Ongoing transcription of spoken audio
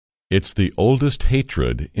It's the oldest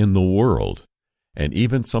hatred in the world, and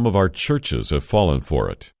even some of our churches have fallen for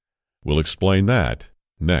it. We'll explain that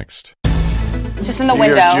next. Just in the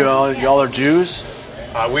window. Y'all are Jews?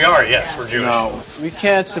 We are, yes, we're Jewish. No, we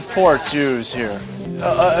can't support Jews here.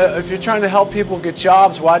 If you're trying to help people get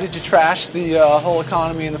jobs, why did you trash the whole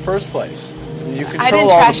economy in the first place? You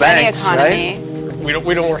control all the banks, right? We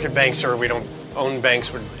don't work at banks, sir. We don't own banks.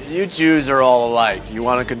 You Jews are all alike. You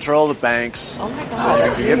want to control the banks so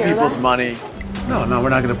you can get people's money. No, we're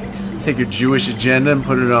not going to take your Jewish agenda and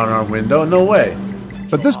put it on our window. No way.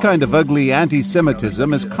 But this kind of ugly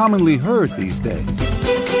anti-Semitism is commonly heard these days.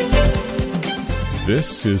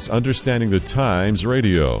 This is Understanding the Times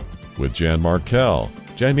Radio with Jan Markell.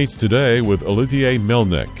 Jan meets today with Olivier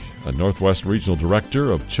Melnick, a Northwest Regional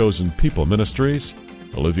Director of Chosen People Ministries.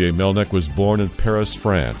 Olivier Melnick was born in Paris,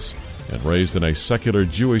 France, and raised in a secular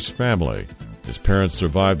Jewish family. His parents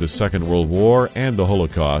survived the Second World War and the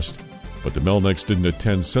Holocaust, but the Melnicks didn't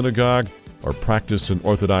attend synagogue or practice an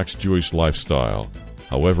Orthodox Jewish lifestyle.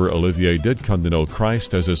 However, Olivier did come to know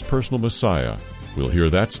Christ as his personal Messiah. We'll hear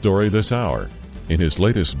that story this hour. In his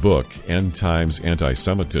latest book, End Times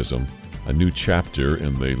Anti-Semitism, a new chapter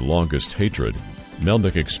in the longest hatred,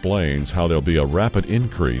 Melnick explains how there'll be a rapid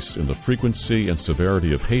increase in the frequency and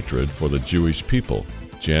severity of hatred for the Jewish people.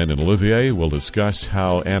 Jan and Olivier will discuss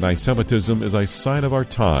how anti-Semitism is a sign of our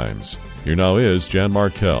times. Here now is Jan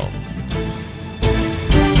Markell.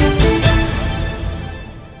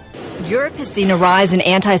 Europe has seen a rise in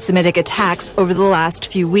anti-Semitic attacks over the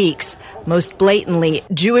last few weeks. Most blatantly,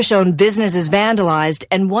 Jewish-owned businesses vandalized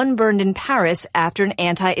and one burned in Paris after an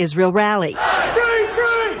anti-Israel rally. Free,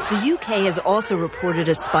 free! The UK has also reported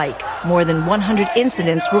a spike, more than 100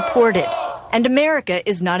 incidents reported. And America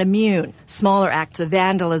is not immune. Smaller acts of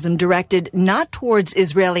vandalism directed not towards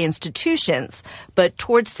Israeli institutions, but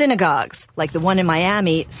towards synagogues, like the one in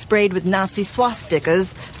Miami, sprayed with Nazi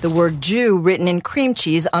swastikas, the word Jew written in cream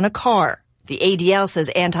cheese on a car. The ADL says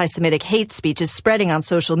anti-Semitic hate speech is spreading on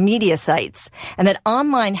social media sites, and that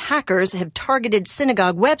online hackers have targeted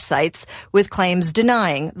synagogue websites with claims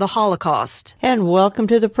denying the Holocaust. And welcome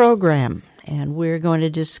to the program. And we're going to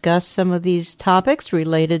discuss some of these topics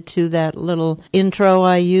related to that little intro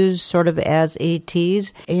I used sort of as a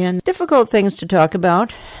tease, and difficult things to talk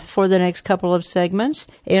about for the next couple of segments.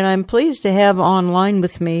 And I'm pleased to have online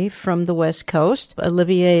with me from the West Coast,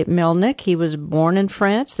 Olivier Melnick. He was born in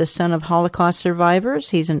France, the son of Holocaust survivors.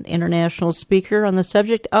 He's an international speaker on the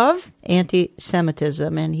subject of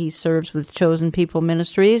anti-Semitism, and he serves with Chosen People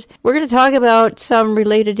Ministries. We're going to talk about some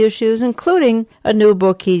related issues, including a new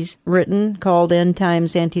book he's written called End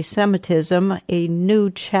Times Anti-Semitism, a new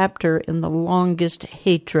chapter in the longest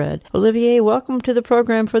hatred. Olivier, welcome to the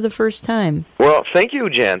program for the first time. Well, thank you,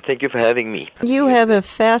 Jan. Thank you for having me. You have a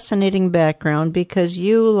fascinating background because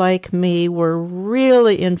you, like me, were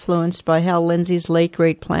really influenced by Hal Lindsey's late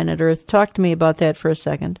great Planet Earth. Talk to me about that for a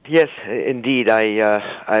second. Yes, indeed.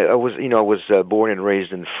 I was born and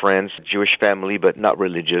raised in France, Jewish family, but not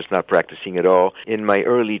religious, not practicing at all. In my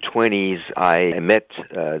early 20s, I met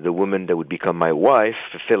the woman that would become my wife,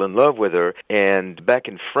 fell in love with her, and back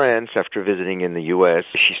in France, after visiting in the U.S.,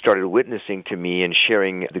 she started witnessing to me and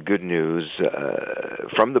sharing the good news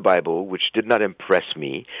from the Bible, which did not impress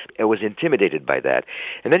me. I was intimidated by that.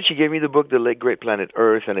 And then she gave me the book, The Late Great Planet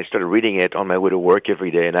Earth, and I started reading it on my way to work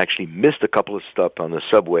every day, and I actually missed a couple of stops on the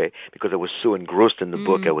subway because I was so engrossed in the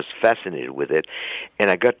book. I was fascinated with it.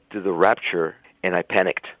 And I got to the rapture, and I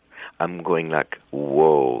panicked. I'm going like,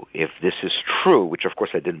 whoa, if this is true, which of course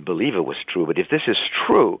I didn't believe it was true, but if this is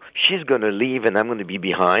true, she's going to leave and I'm going to be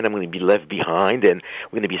behind, I'm going to be left behind, and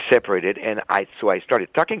we're going to be separated. And so I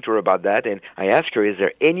started talking to her about that, and I asked her, is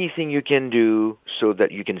there anything you can do so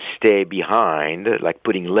that you can stay behind, like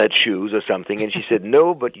putting lead shoes or something? And she said,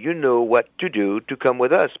 no, but you know what to do to come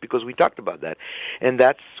with us, because we talked about that. And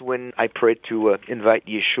that's when I prayed to invite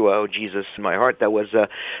Yeshua, or Jesus, in my heart. That was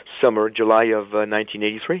summer, July of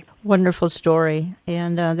 1983. Wonderful story,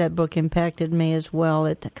 and that book impacted me as well.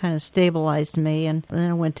 It kind of stabilized me, and then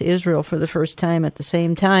I went to Israel for the first time at the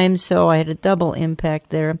same time, so I had a double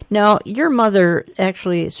impact there. Now, your mother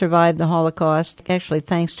actually survived the Holocaust, actually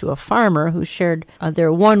thanks to a farmer who shared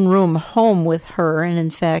their one-room home with her, and in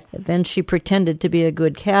fact, then she pretended to be a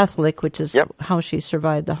good Catholic, which is how she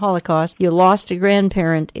survived the Holocaust. You lost a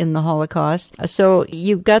grandparent in the Holocaust, so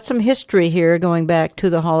you've got some history here going back to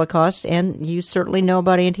the Holocaust, and you certainly know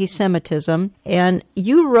about anti-Semitism, and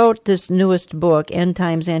you wrote this newest book, End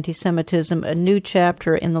Times Anti-Semitism, a new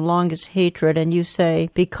chapter in the longest hatred, and you say,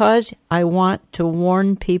 because I want to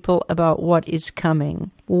warn people about what is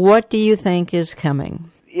coming. What do you think is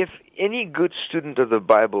coming? If any good student of the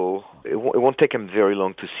Bible It won't take him very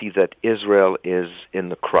long to see that Israel is in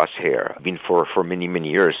the crosshair. Been for many,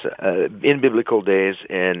 many years. In biblical days,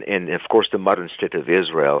 and of course the modern state of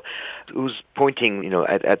Israel, who's pointing,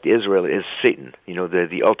 at Israel is Satan,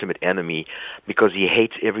 the ultimate enemy, because he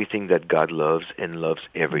hates everything that God loves and loves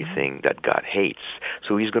everything that God hates.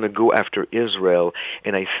 So he's going to go after Israel,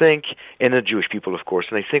 and I think, and the Jewish people, of course,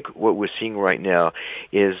 and I think what we're seeing right now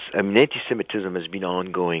is, anti-Semitism has been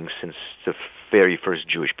ongoing since the very first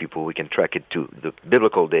Jewish people. We can track it to the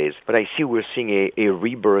biblical days. But I see we're seeing a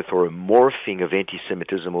rebirth or a morphing of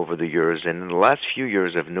anti-Semitism over the years. And in the last few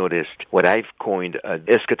years, I've noticed what I've coined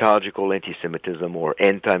eschatological anti-Semitism or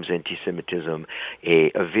end times anti-Semitism,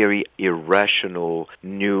 a very irrational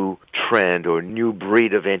new trend or new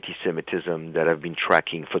breed of anti-Semitism that I've been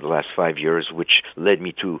tracking for the last 5 years, which led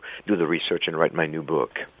me to do the research and write my new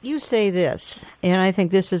book. You say this, and I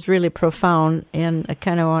think this is really profound, and I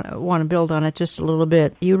kind of want to build on it just a little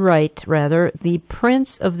bit. You write, rather, the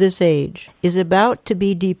prince of this age is about to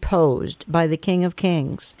be deposed by the King of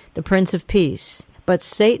Kings, the Prince of Peace. But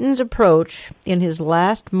Satan's approach in his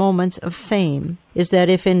last moments of fame is that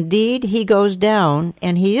if indeed he goes down,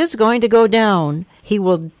 and he is going to go down, he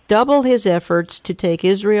will double his efforts to take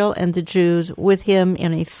Israel and the Jews with him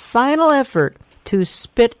in a final effort to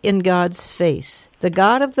spit in God's face. The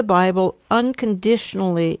God of the Bible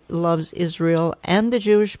unconditionally loves Israel and the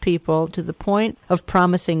Jewish people to the point of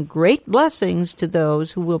promising great blessings to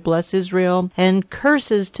those who will bless Israel and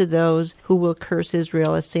curses to those who will curse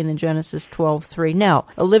Israel, as seen in Genesis 12:3. Now,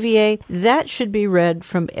 Olivier, that should be read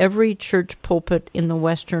from every church pulpit in the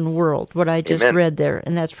Western world, what I just Amen. read there,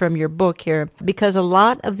 and that's from your book here, because a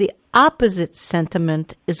lot of the opposite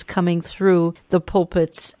sentiment is coming through the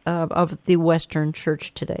pulpits of the Western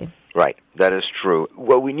church today. Right, that is true.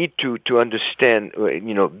 What we need to understand,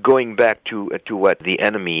 going back to what the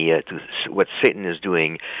enemy, to what Satan is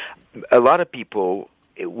doing, a lot of people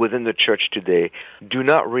within the church today do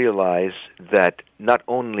not realize that not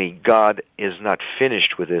only God is not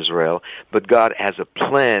finished with Israel, but God has a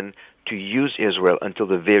plan to use Israel until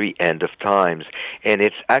the very end of times. And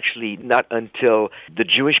it's actually not until the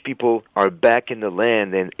Jewish people are back in the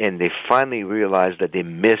land and they finally realize that they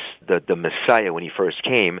missed the Messiah when he first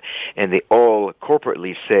came, and they all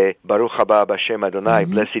corporately say, Baruch haba b'Shem Adonai,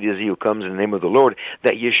 blessed is he who comes in the name of the Lord,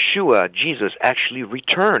 that Yeshua, Jesus, actually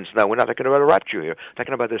returns. Now, we're not talking about a rapture here, we're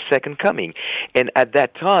talking about the second coming. And at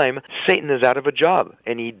that time, Satan is out of a job,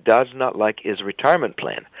 and he does not like his retirement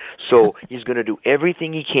plan. So he's going to do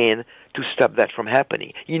everything he can to stop that from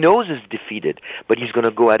happening. He knows he's defeated, but he's going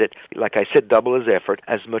to go at it, like I said, double his effort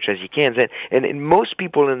as much as he can. And most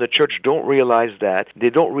people in the church don't realize that. They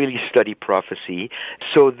don't really study prophecy,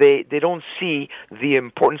 so they don't see the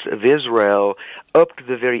importance of Israel up to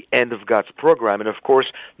the very end of God's program. And of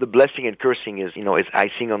course, the blessing and cursing is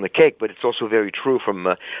icing on the cake, but it's also very true from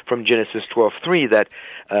Genesis 12:3 that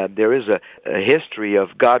there is a history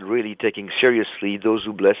of God really taking seriously those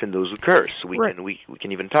who bless and those who curse. We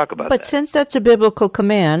can even talk about that. But since that's a biblical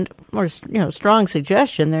command, or strong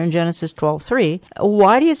suggestion there in Genesis 12:3,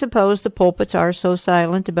 why do you suppose the pulpits are so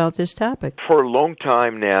silent about this topic? For a long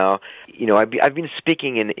time now, I've been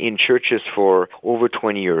speaking in churches for over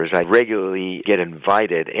 20 years. I regularly get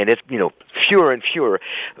invited, and it's fewer and fewer.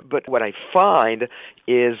 But what I find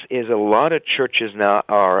is a lot of churches now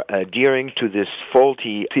are adhering to this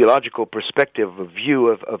faulty theological perspective, a view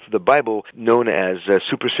of the Bible known as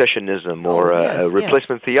supersessionism or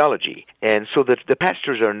replacement theology. And so the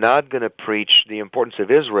pastors are not going to preach the importance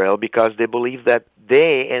of Israel because they believe that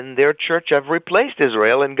they and their church have replaced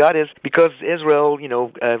Israel, and God is, because Israel,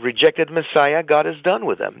 rejected Messiah, God is done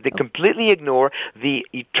with them. They completely ignore the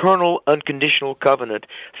eternal, unconditional covenant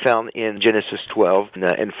found in Genesis 12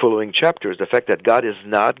 and following chapters, the fact that God is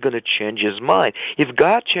not going to change his mind. If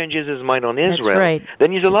God changes his mind on Israel,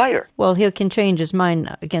 then he's a liar. Well, he can change his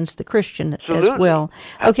mind against the Christian Absolutely. as well.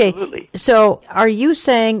 Absolutely. Okay, so are you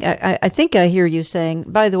saying, I think I hear you saying,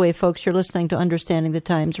 by the way, folks, you're listening to Understanding the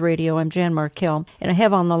Times Radio. I'm Jan Markell, and I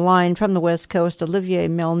have on the line from the West Coast, Olivier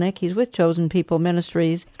Melnick. He's with Chosen People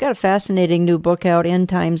Ministries. He's got a fascinating new book out, End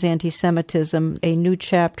Times Anti-Semitism, A New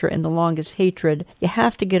Chapter in the Longest Hatred. You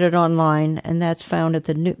have to get it online, and that's found at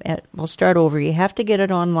we'll start over. You have to get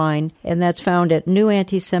it online, and that's found at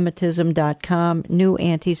newantisemitism.com,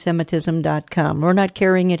 newantisemitism.com. We're not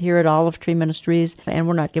carrying it here at Olive Tree Ministries, and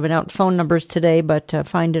we're not giving out phone numbers today, but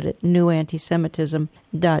find it at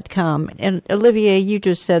newantisemitism.com. And Olivier, you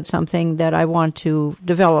just said something that I want to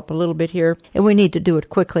develop a little bit here, and we need to do it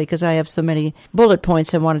quickly because I have so many bullet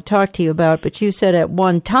points I want to talk to you about. But you said at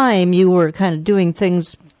one time you were kind of doing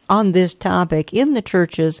things on this topic in the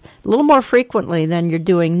churches a little more frequently than you're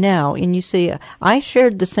doing now. And you see, I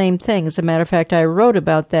shared the same thing. As a matter of fact, I wrote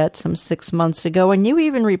about that some 6 months ago, and you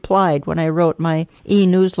even replied when I wrote my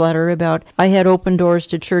e-newsletter about I had open doors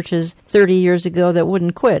to churches 30 years ago that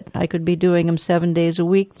wouldn't quit. I could be doing them 7 days a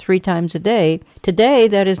week, 3 times a day. Today,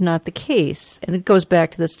 that is not the case. And it goes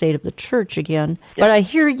back to the state of the church again. Yeah. But I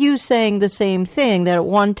hear you saying the same thing, that at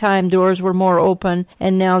one time doors were more open,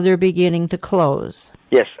 and now they're beginning to close.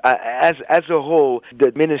 Yes, as a whole,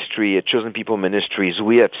 the ministry at Chosen People Ministries,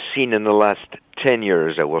 we have seen in the last 10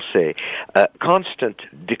 years, I will say, a constant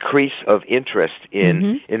decrease of interest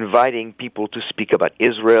in inviting people to speak about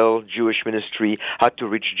Israel, Jewish ministry, how to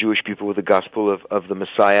reach Jewish people with the gospel of the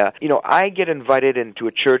Messiah. You know, I get invited into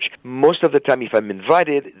a church. Most of the time, if I'm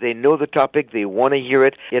invited, they know the topic, they want to hear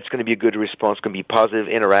it. It's going to be a good response, going to be positive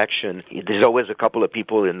interaction. There's always a couple of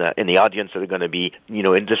people in the audience that are going to be, you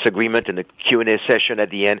know, in disagreement in the Q&A session at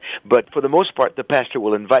the end. But for the most part, the pastor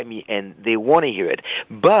will invite me and they want to hear it.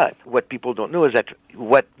 But what people don't know is that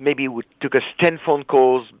what maybe took us 10 phone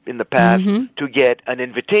calls in the past to get an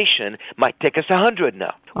invitation might take us 100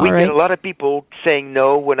 now. We get a lot of people saying,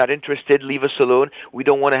 no, we're not interested, leave us alone, we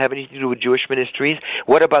don't want to have anything to do with Jewish ministries.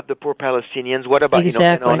 What about the poor Palestinians? What about, you know,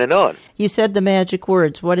 and on and on. You said the magic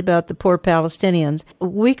words, what about the poor Palestinians?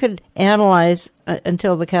 We could analyze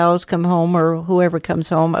until the cows come home or whoever comes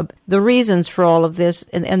home, the reasons for all of this,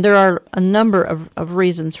 and there are a number of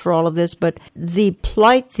reasons for all of this, but the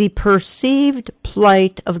plight, the perceived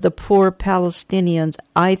plight of the poor Palestinians,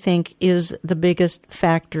 I think, is the biggest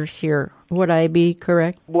factor here. Would I be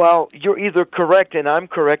correct? Well, you're either correct and I'm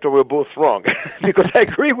correct, or we're both wrong, because I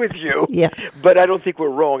agree with you, but I don't think we're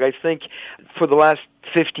wrong. I think for the last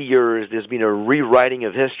 50 years, there's been a rewriting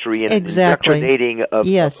of history and indoctrinating of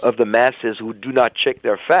the masses who do not check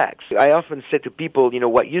their facts. I often say to people, you know,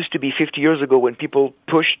 what used to be 50 years ago when people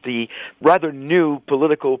pushed the rather new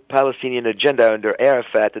political Palestinian agenda under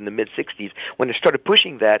Arafat in the mid-60s, when they started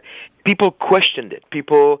pushing that, people questioned it.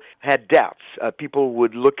 People had doubts. People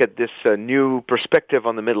would look at this new perspective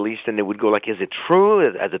on the Middle East and they would go like, is it true?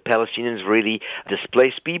 Are the Palestinians really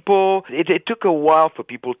displaced people? It took a while for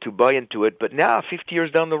people to buy into it, but now, 50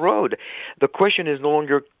 years down the road, the question is no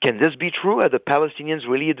longer, can this be true? Are the Palestinians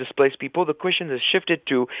really displaced people? The question has shifted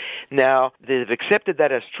to, now, they've accepted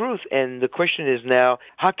that as truth, and the question is now,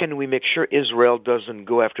 how can we make sure Israel doesn't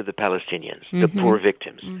go after the Palestinians, the poor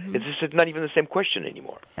victims? It's not even the same question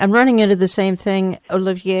anymore. I'm running into the same thing,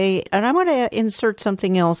 Olivier, and I want to insert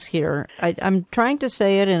something else here. I'm trying to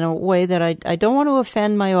say it in a way that I don't want to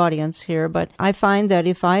offend my audience here, but I find that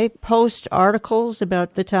if I post articles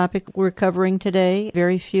about the topic we're covering today,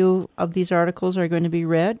 very few of these articles are going to be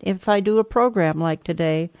read. If I do a program like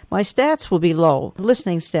today, my stats will be low,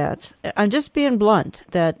 listening stats. I'm just being blunt,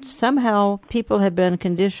 that somehow people have been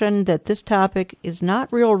conditioned that this topic is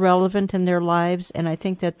not real relevant in their lives, and I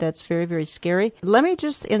think that that's very, very scary. Let me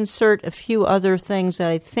just insert a few other things that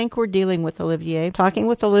I think we're dealing with, Olivier. Talking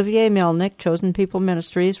with Olivier Melnick, Chosen People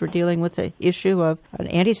Ministries, we're dealing with the issue of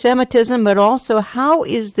anti-Semitism, but also how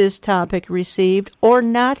is this topic received or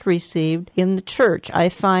not received in the church. I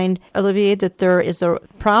find, Olivier, that there is a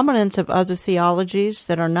prominence of other theologies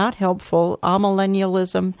that are not helpful: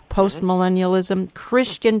 amillennialism, postmillennialism,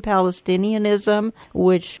 Christian Palestinianism,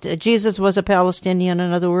 which Jesus was a Palestinian,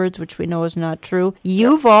 in other words, which we know is not true.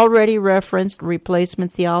 You've already referenced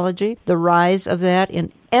replacement theology, the rise of that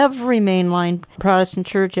in every mainline Protestant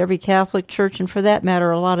church, every Catholic church, and for that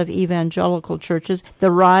matter, a lot of evangelical churches, the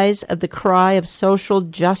rise of the cry of social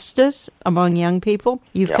justice among young people.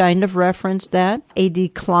 You've kind of referenced that. A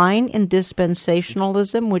decline in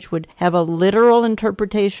dispensationalism, which would have a literal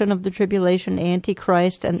interpretation of the tribulation,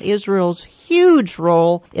 Antichrist, and Israel's huge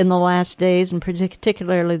role in the last days, and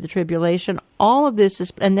particularly the tribulation. All of this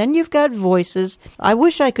is, and then you've got voices. I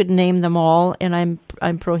wish I could name them all, and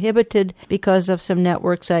I'm prohibited because of some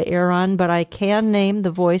networks I air on, but I can name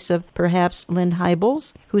the voice of perhaps Lynn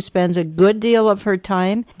Hybels, who spends a good deal of her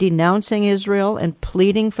time denouncing Israel and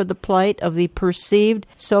pleading for the plight of the perceived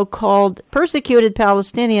so-called persecuted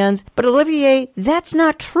Palestinians. But Olivier, that's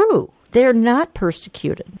not true. They're not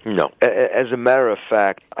persecuted. No. As a matter of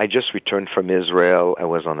fact, I just returned from Israel. I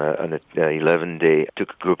was on an 11-day, took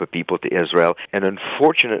a group of people to Israel, and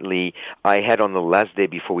unfortunately, I had on the last day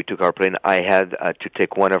before we took our plane, I had to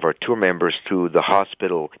take one of our tour members to the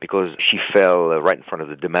hospital because she fell right in front of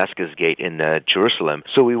the Damascus gate in Jerusalem.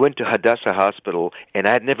 So we went to Hadassah Hospital, and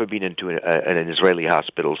I had never been into an Israeli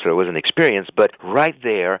hospital, so it was an experience. But right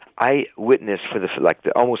there, I witnessed for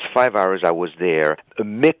the almost 5 hours I was there, a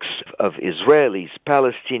mix of Israelis,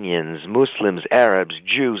 Palestinians, Muslims, Arabs,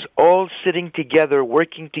 Jews, all sitting together,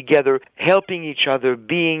 working together, helping each other,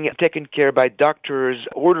 being taken care by doctors,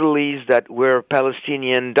 orderlies that were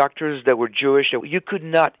Palestinian, doctors that were Jewish. You could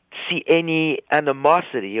not see any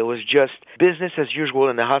animosity. It was just business as usual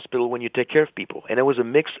in the hospital when you take care of people. And it was a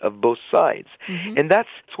mix of both sides. Mm-hmm. And that's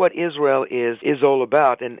what Israel is all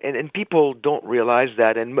about. And people don't realize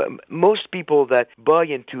that. And most people that buy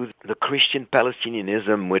into the Christian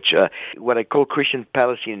Palestinianism, which what I call Christian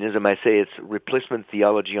Palestinianism, I say it's replacement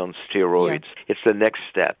theology on steroids. Yeah. It's the next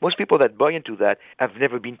step. Most people that buy into that have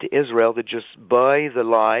never been to Israel. They just buy the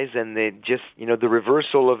lies, and they just, the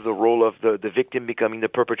reversal of the role of the victim becoming the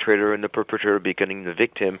perpetrator and the perpetrator becoming the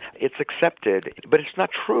victim. It's accepted, but it's not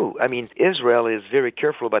true. I mean, Israel is very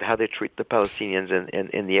careful about how they treat the Palestinians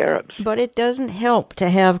and the Arabs. But it doesn't help to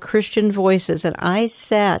have Christian voices. And I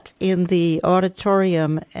sat in the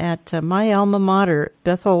auditorium at my alma mater,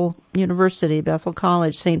 Bethel University, Bethel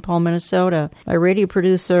College, St. Paul, Minnesota. My radio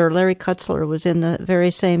producer, Larry Kutzler, was in the very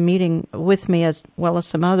same meeting with me, as well as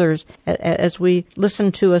some others, as we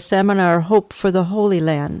listened to a seminar, Hope for the Holy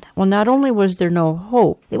Land. Well, not only was there no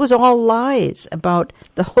hope, it was all lies about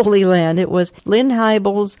the Holy Land. It was Lynn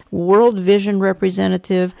Heibel's World Vision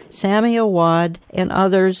representative, Sami Awad, and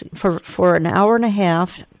others for an hour and a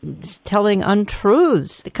half, telling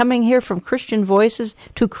untruths, coming here from Christian voices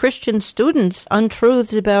to Christian students,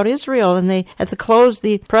 untruths about Israel. And at the close,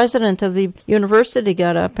 the president of the university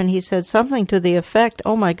got up and he said something to the effect,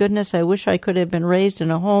 "Oh my goodness, I wish I could have been raised in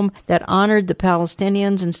a home that honored the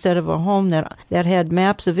Palestinians instead of a home that had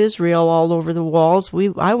maps of Israel all over the walls.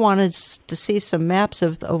 I wanted to see some maps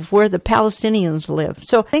of where the Palestinians live."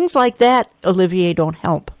 So things like that, Olivier, don't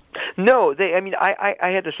help. No, I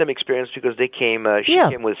had the same experience because they came, she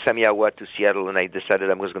came with Sami Awad to Seattle, and I decided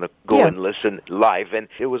I was going to go and listen live, and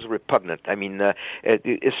it was repugnant. I mean,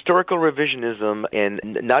 historical revisionism and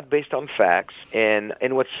not based on facts, and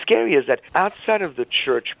what's scary is that outside of the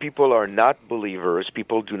church, people are not believers,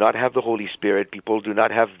 people do not have the Holy Spirit, people do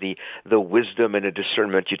not have the wisdom and the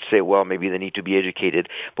discernment. You'd say, well, maybe they need to be educated,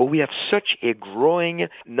 but we have such a growing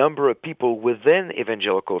number of people within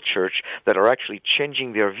evangelical church that are actually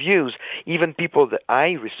changing their views. Even people that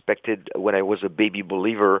I respected when I was a baby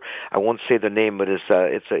believer, I won't say the name, but it's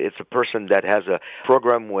a person that has a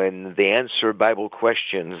program when they answer Bible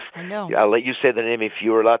questions. I know. I'll let you say the name if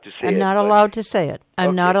you're allowed to say it. I'm not allowed to say it.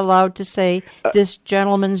 I'm not allowed to say this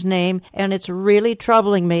gentleman's name, and it's really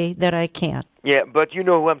troubling me that I can't. Yeah, but you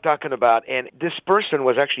know who I'm talking about. And this person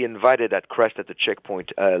was actually invited at Crest at the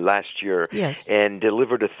checkpoint last year and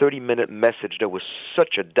delivered a 30-minute message that was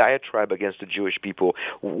such a diatribe against the Jewish people,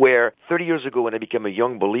 where 30 years ago when I became a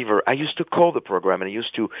young believer, I used to call the program and I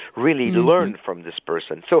used to really learn from this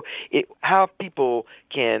person. So how people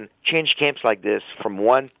can change camps like this from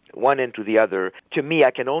one end to the other, to me,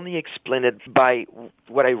 I can only explain it by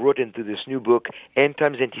what I wrote into this new book, End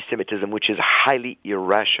Times Anti-Semitism, which is highly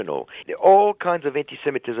irrational. All kinds of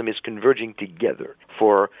anti-Semitism is converging together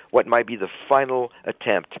for what might be the final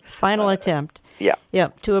attempt. Yeah,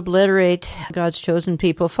 to obliterate God's chosen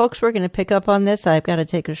people. Folks, we're going to pick up on this. I've got to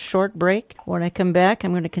take a short break. When I come back,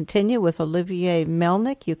 I'm going to continue with Olivier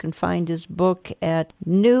Melnick. You can find his book at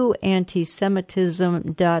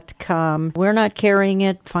newantisemitism.com. We're not carrying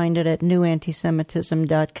it. Find it at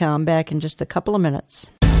newantisemitism.com. Back in just a couple of minutes.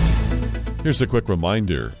 Here's a quick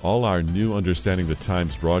reminder. All our New Understanding the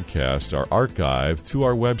Times broadcasts are archived to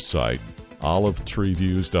our website,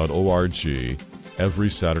 olivetreeviews.org, every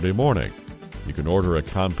Saturday morning. You can order a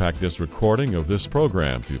compact disc recording of this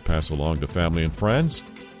program to pass along to family and friends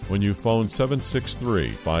when you phone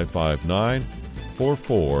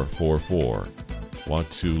 763-559-4444.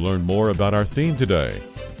 Want to learn more about our theme today?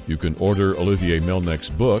 You can order Olivier Melnick's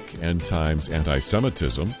book, End Times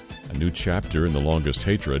Anti-Semitism, a new chapter in the longest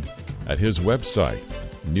hatred, at his website,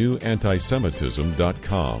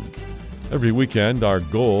 newantisemitism.com. Every weekend, our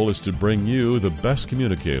goal is to bring you the best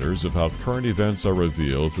communicators of how current events are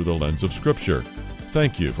revealed through the lens of Scripture.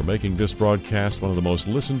 Thank you for making this broadcast one of the most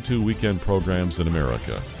listened to weekend programs in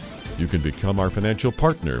America. You can become our financial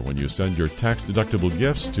partner when you send your tax-deductible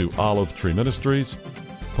gifts to Olive Tree Ministries,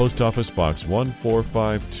 Post Office Box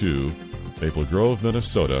 1452, Maple Grove,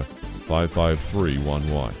 Minnesota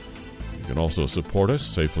 55311. You can also support us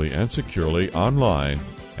safely and securely online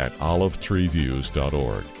at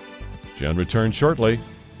olivetreeviews.org. Jan returns shortly.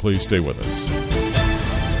 Please stay with us.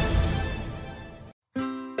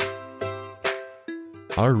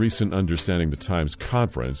 Our recent Understanding the Times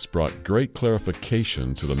conference brought great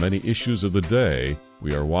clarification to the many issues of the day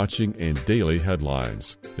we are watching in daily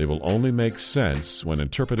headlines. They will only make sense when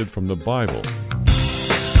interpreted from the Bible.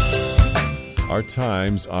 Our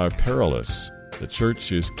times are perilous. The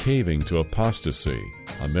church is caving to apostasy.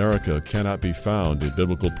 America cannot be found in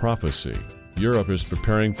biblical prophecy. Europe is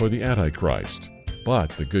preparing for the Antichrist.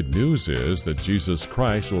 But the good news is that Jesus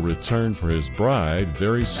Christ will return for his bride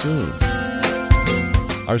very soon.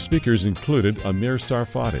 Our speakers included Amir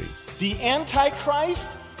Sarfati. The Antichrist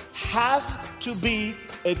has to be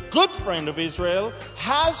a good friend of Israel,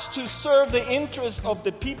 has to serve the interests of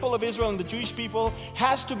the people of Israel and the Jewish people,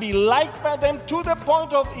 has to be liked by them to the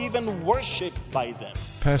point of even worship by them.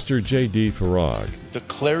 Pastor J.D. Farag. The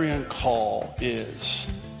clarion call is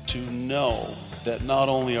to know that not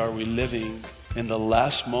only are we living in the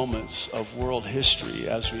last moments of world history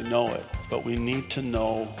as we know it, but we need to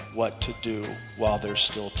know what to do while there's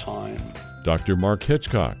still time. Dr. Mark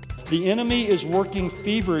Hitchcock. The enemy is working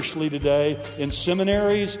feverishly today in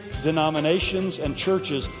seminaries, denominations, and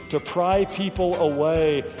churches to pry people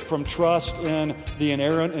away from trust in the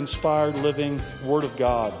inerrant, inspired, living Word of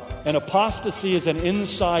God. And apostasy is an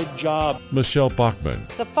inside job. Michelle Bachman.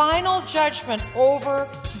 The final judgment over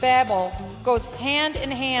Babel goes hand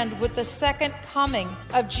in hand with the second coming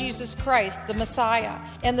of Jesus Christ, the Messiah,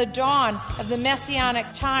 and the dawn of the Messianic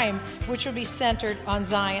time, which will be centered on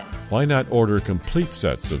Zion. Why not order complete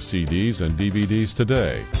sets of CDs and DVDs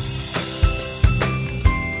today?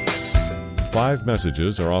 5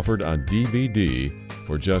 messages are offered on DVD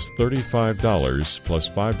for just $35 plus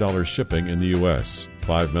 $5 shipping in the U.S.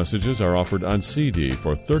 5 messages are offered on CD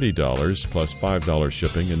for $30 plus $5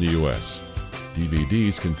 shipping in the U.S.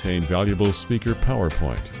 DVDs contain valuable speaker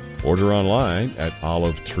PowerPoint. Order online at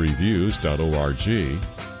olivetreeviews.org,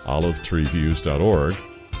 olivetreeviews.org,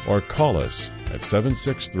 or call us at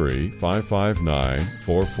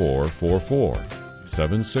 763-559-4444,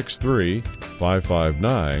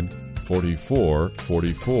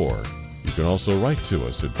 763-559-4444. You can also write to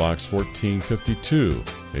us at Box 1452,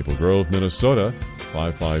 Maple Grove, Minnesota,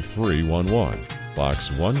 55311, Box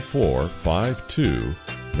 1452,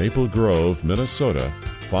 Maple Grove, Minnesota,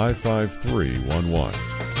 55311.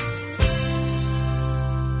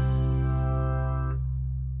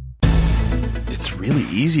 It's really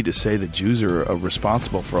easy to say that Jews are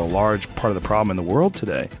responsible for a large part of the problem in the world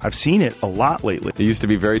today. I've seen it a lot lately. It used to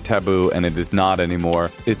be very taboo, and it is not anymore.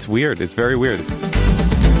 It's weird. It's very weird.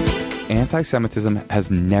 Anti-Semitism has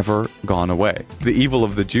never gone away. The evil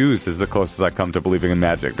of the Jews is the closest I come to believing in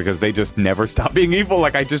magic, because they just never stop being evil.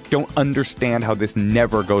 Like, I just don't understand how this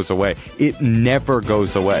never goes away. It never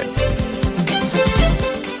goes away.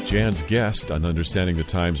 Jan's guest on Understanding the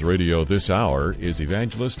Times Radio this hour is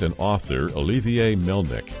evangelist and author Olivier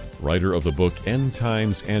Melnick, writer of the book End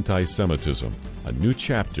Times Anti-Semitism, a new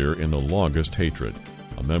chapter in the longest hatred.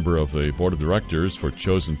 A member of the board of directors for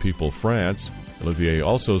Chosen People France, Olivier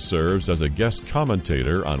also serves as a guest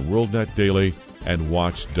commentator on WorldNet Daily and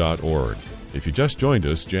Watch.org. If you just joined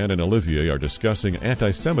us, Jan and Olivier are discussing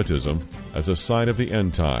anti-Semitism as a sign of the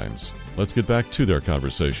end times. Let's get back to their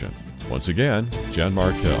conversation. Once again, Jan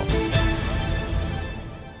Markell.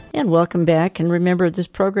 And welcome back. And remember, this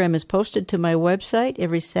program is posted to my website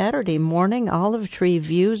every Saturday morning,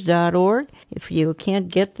 olivetreeviews.org. If you can't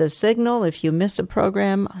get the signal, if you miss a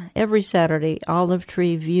program, every Saturday,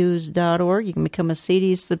 olivetreeviews.org. You can become a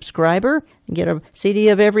CD subscriber and get a CD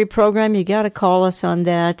of every program. You got to call us on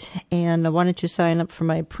that. And why don't you sign up for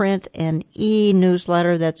my print and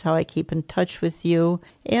e-newsletter? That's how I keep in touch with you.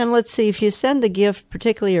 And let's see, if you send a gift,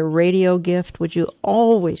 particularly a radio gift, would you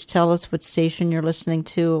always tell us what station you're listening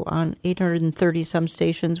to? On 830-some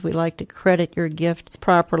stations, we like to credit your gift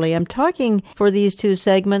properly. I'm talking for these two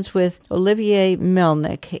segments with Olivier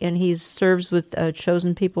Melnick, and he serves with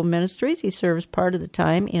Chosen People Ministries. He serves part of the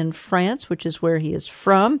time in France, which is where he is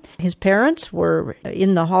from. His parents were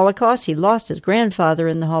in the Holocaust. He lost his grandfather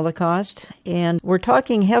in the Holocaust. And we're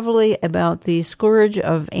talking heavily about the scourge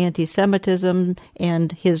of anti-Semitism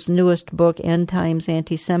and his newest book, End Times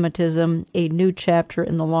Anti-Semitism, A New Chapter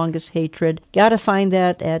in the Longest Hatred. Got to find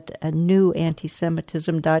that at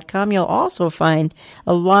newantisemitism.com. You'll also find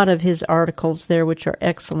a lot of his articles there, which are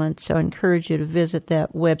excellent, so I encourage you to visit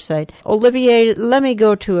that website. Olivier, let me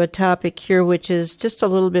go to a topic here which is just a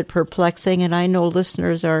little bit perplexing, and I know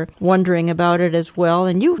listeners are wondering about it as well,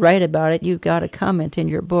 and you write about it. You've got a comment in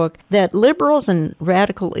your book that liberals and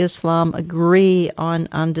radical Islam agree on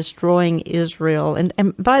destroying Israel. And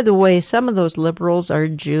by the way, some of those liberals are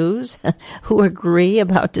Jews who agree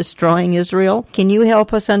about destroying Israel. Can you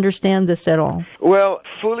help us understand this at all? Well,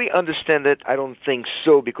 fully understand it, I don't think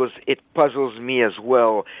so, because it puzzles me as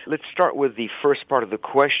well. Let's start with the first part of the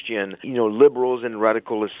question, liberals and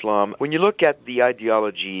radical Islam. When you look at the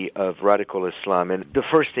ideology of radical Islam, and the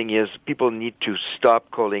first thing is people need to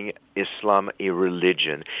stop calling Islam a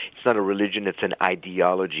religion. It's not a religion, it's an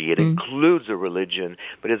ideology. It includes a religion,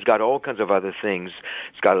 but it's got all kinds of other things.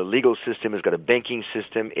 It's got a legal system, it's got a banking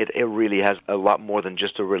system. It really has a lot more than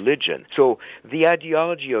just a religion. So the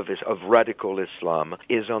ideology of radical Islam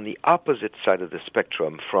is on the opposite side of the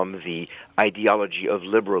spectrum from the ideology of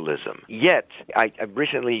liberalism. Yet, I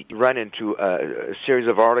recently ran into a series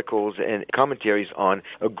of articles and commentaries on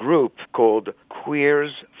a group called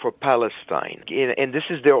Queers for Palestine. And this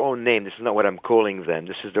is their own name. This is not what I'm calling them.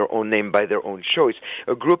 This is their own name by their own choice.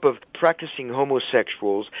 A group of practicing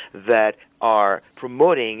homosexuals that are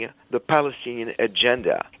promoting the Palestinian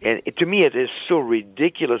agenda. And to me it is so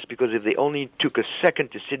ridiculous, because if they only took a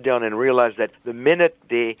second to sit down and realize that the minute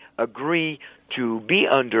they agree to be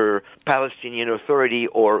under Palestinian authority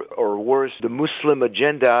or worse, the Muslim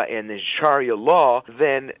agenda and the Sharia law,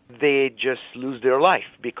 then they just lose their life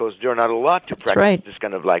because they're not allowed to practice this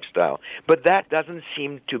kind of lifestyle. But that doesn't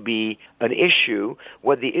seem to be an issue.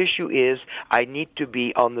 What the issue is, I need to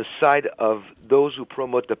be on the side of those who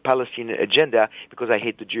promote the Palestinian agenda because I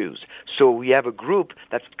hate the Jews. So we have a group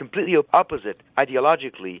that's completely opposite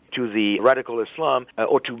ideologically to the radical Islam,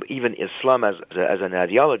 or to even Islam as an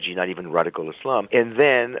ideology, not even radical Islam. And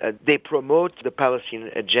then they promote the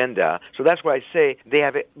Palestinian agenda. So that's why I say they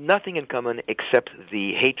have nothing in common except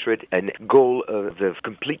the hatred and goal of the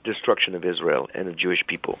complete destruction of Israel and the Jewish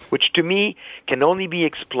people, which to me can only be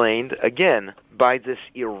explained, again, by this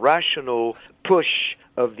irrational push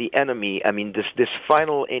of the enemy. I mean, this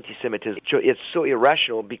final anti-Semitism, it's so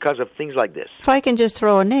irrational because of things like this. If I can just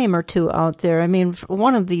throw a name or two out there, I mean,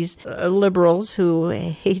 one of these liberals who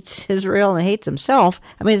hates Israel and hates himself,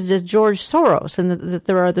 I mean, it's just George Soros, and that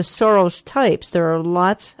there are the Soros types. There are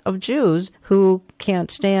lots of Jews who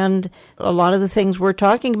can't stand a lot of the things we're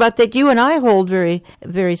talking about that you and I hold very,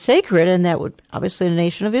 very sacred, and that would, obviously, the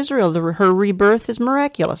nation of Israel, her rebirth is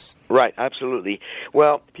miraculous. Right, absolutely.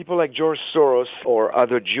 Well, people like George Soros or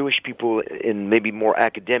other Jewish people in maybe more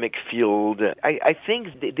academic field, I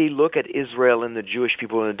think they look at Israel and the Jewish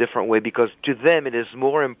people in a different way, because to them it is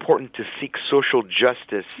more important to seek social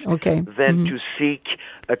justice than to seek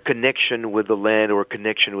a connection with the land or a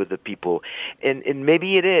connection with the people. And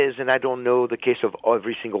maybe it is, and I don't know the case of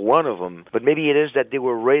every single one of them, but maybe it is that they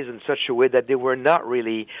were raised in such a way that they were not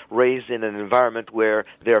really raised in an environment where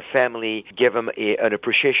their family gave them an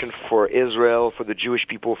appreciation for Israel, for the Jewish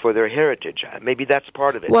people, for their heritage. Maybe that's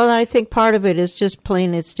part of it. Well, I think part of it is just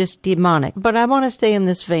plain, it's just demonic. But I want to stay in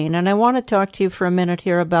this vein, and I want to talk to you for a minute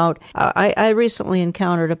here about, I recently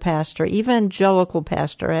encountered a pastor, evangelical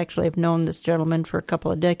pastor. Actually, I've known this gentleman for a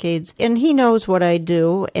couple of decades, and he knows what I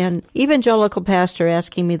do. And evangelical pastor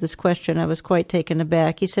asking me this question, I was quite taken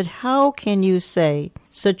aback. He said, how can you say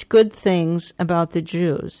such good things about the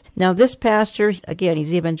Jews? Now, this pastor, again,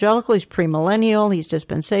 he's evangelical, he's premillennial, he's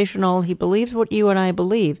dispensational, he believes what you and I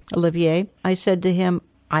believe, Olivier. I said to him,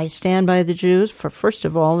 I stand by the Jews. For first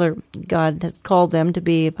of all, God has called them to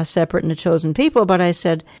be a separate and a chosen people. But I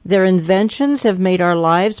said, their inventions have made our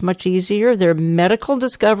lives much easier. Their medical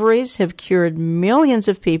discoveries have cured millions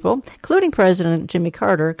of people, including President Jimmy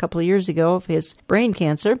Carter a couple of years ago of his brain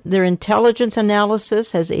cancer. Their intelligence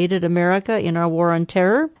analysis has aided America in our war on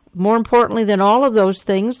terror. More importantly than all of those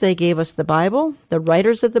things, they gave us the Bible, the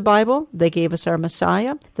writers of the Bible. They gave us our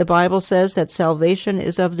Messiah. The Bible says that salvation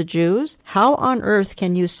is of the Jews. How on earth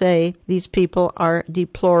can you say these people are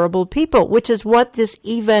deplorable people? Which is what this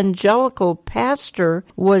evangelical pastor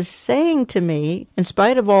was saying to me. In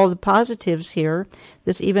spite of all the positives here,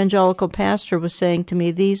 this evangelical pastor was saying to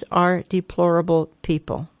me, these are deplorable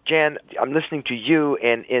people. Jan, I'm listening to you,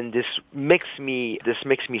 and this makes me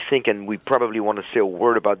think, and we probably want to say a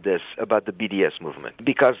word about this, about the BDS movement.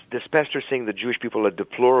 Because this pastor is saying the Jewish people are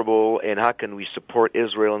deplorable, and how can we support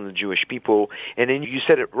Israel and the Jewish people? And then you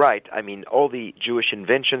said it right. I mean, all the Jewish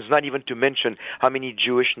inventions, not even to mention how many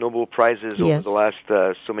Jewish Nobel Prizes over the last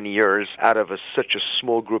so many years out of such a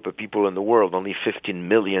small group of people in the world, only 15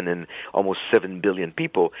 million and almost 7 billion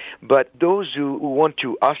people. But those who want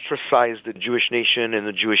to ostracize the Jewish nation and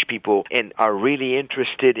the Jewish people and are really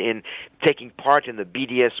interested in taking part in the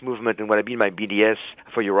BDS movement, and what I mean by BDS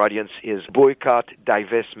for your audience is boycott,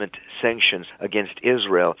 divestment, sanctions against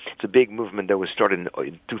Israel. It's a big movement that was started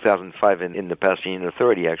in 2005 in the Palestinian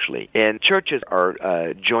Authority, actually. And churches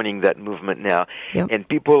are joining that movement now. And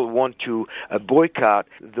people want to boycott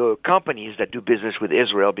the companies that do business with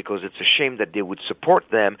Israel because it's a shame that they would support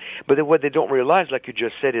them. But then what they don't realize, like you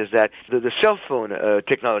just said, is that the cell phone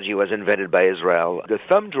technology was invented by Israel. The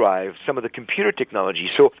thumb drive, some of the computer technology.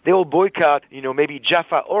 So they will boycott, maybe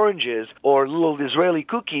Jaffa oranges or little Israeli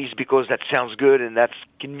cookies because that sounds good and that's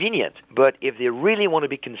convenient. But if they really want to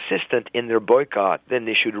be consistent in their boycott, then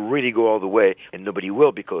they should really go all the way, and nobody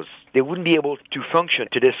will, because they wouldn't be able to function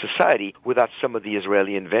to this society without some of the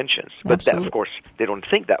Israeli inventions. But that, of course, they don't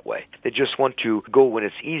think that way. They just want to go when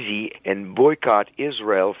it's easy and boycott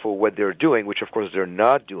Israel for what they're doing, which of course they're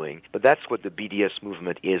not doing. But that's what the BDS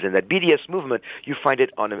movement is. And that BDS movement, you find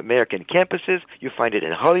it on American campuses, you find it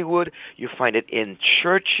in Hollywood, you find it in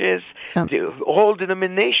churches. All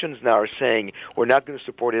denominations now are saying, we're not going to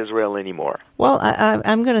support Israel anymore. Well,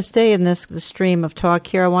 I'm going to stay in the stream of talk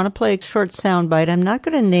here. I want to play a short soundbite. I'm not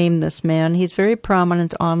going to name this man. He's very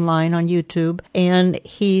prominent online on YouTube, and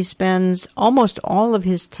he spends almost all of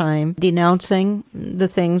his time denouncing the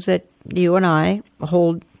things that you and I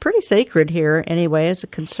hold pretty sacred here anyway, as it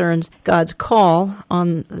concerns God's call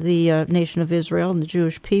on the nation of Israel and the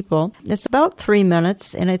Jewish people. It's about 3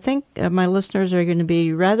 minutes, and I think my listeners are going to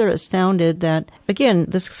be rather astounded that, again,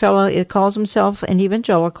 this fellow calls himself an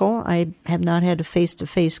evangelical. I have not had a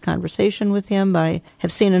face-to-face conversation with him, but I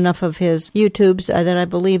have seen enough of his YouTubes that I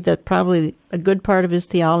believe that probably a good part of his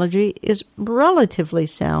theology is relatively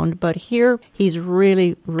sound, but here he's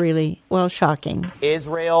really, really, shocking.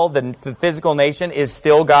 Israel, the physical nation, is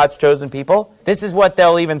still God's chosen people. This is what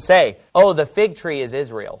they'll even say. Oh, the fig tree is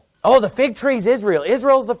Israel. Oh, the fig tree is Israel.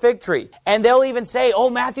 Israel's the fig tree. And they'll even say, oh,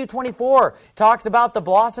 Matthew 24 talks about the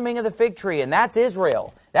blossoming of the fig tree, and that's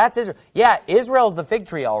Israel. That's Israel. Yeah, Israel's the fig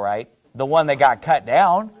tree, all right. The one that got cut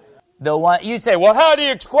down. The one you say, well, how do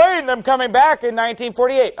you explain them coming back in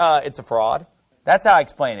 1948? It's a fraud. That's how I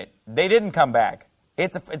explain it. They didn't come back.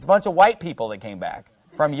 It's a bunch of white people that came back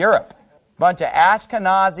from Europe. Bunch of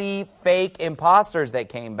Ashkenazi fake imposters that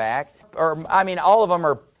came back. Or, all of them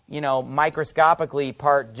are, microscopically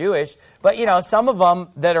part Jewish. But, some of them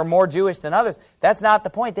that are more Jewish than others, that's not the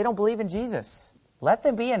point. They don't believe in Jesus. Let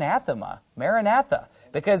them be anathema. Maranatha.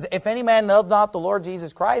 Because if any man love not the Lord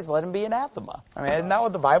Jesus Christ, let him be anathema. Isn't that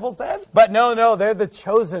what the Bible said? But no, they're the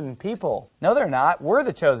chosen people. No, they're not. We're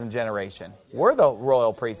the chosen generation. We're the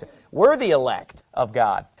royal priesthood. We're the elect of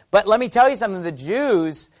God. But let me tell you something. The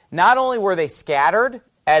Jews, not only were they scattered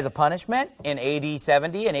as a punishment in AD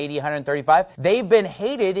 70 and AD 135, they've been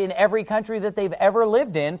hated in every country that they've ever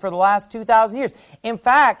lived in for the last 2,000 years. In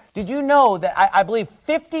fact, did you know that I believe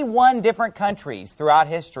 51 different countries throughout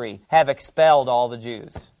history have expelled all the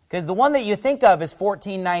Jews? Because the one that you think of is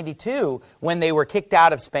 1492, when they were kicked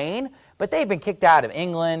out of Spain. But they've been kicked out of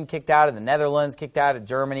England, kicked out of the Netherlands, kicked out of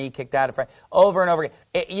Germany, kicked out of France, over and over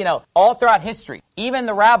again. All throughout history. Even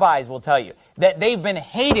the rabbis will tell you that they've been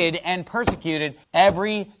hated and persecuted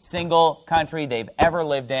every single country they've ever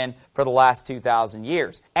lived in for the last 2,000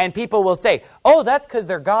 years. And people will say, oh, that's because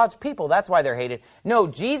they're God's people. That's why they're hated. No,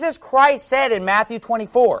 Jesus Christ said in Matthew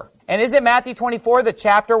 24, and isn't Matthew 24 the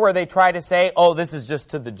chapter where they try to say, oh, this is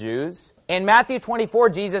just to the Jews? In Matthew 24,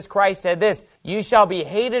 Jesus Christ said this, you shall be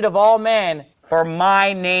hated of all men for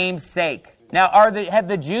my name's sake. Now, have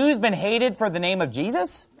the Jews been hated for the name of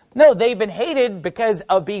Jesus? No, they've been hated because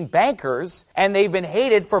of being bankers, and they've been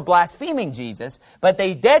hated for blaspheming Jesus, but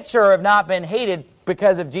they dead sure have not been hated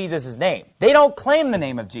because of Jesus' name. They don't claim the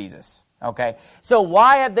name of Jesus, okay? So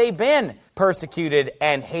why have they been persecuted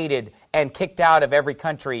and hated and kicked out of every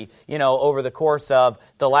country, over the course of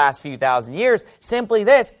the last few thousand years? Simply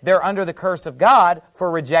this, they're under the curse of God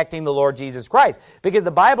for rejecting the Lord Jesus Christ. Because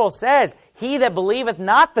the Bible says, he that believeth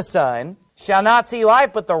not the Son shall not see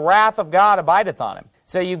life, but the wrath of God abideth on him.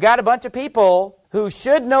 So you've got a bunch of people who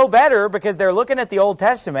should know better because they're looking at the Old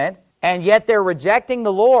Testament, and yet they're rejecting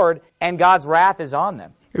the Lord, and God's wrath is on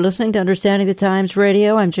them. You're listening to Understanding the Times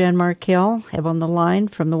Radio. I'm Jan Markell. I have on the line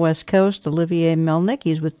from the West Coast, Olivier Melnick.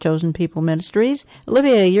 He's with Chosen People Ministries.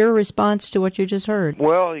 Olivier, your response to what you just heard?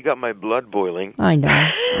 Well, you got my blood boiling. I know.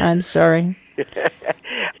 I'm sorry.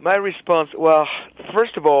 My response, well,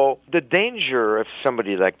 first of all, the danger of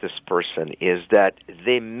somebody like this person is that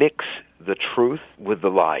they mix the truth with the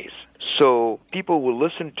lies. So people will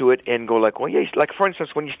listen to it and go like, well, yes, like for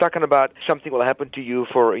instance, when he's talking about something will happen to you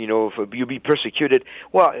for you be persecuted.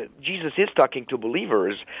 Well, Jesus is talking to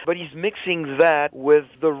believers, but he's mixing that with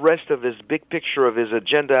the rest of his big picture of his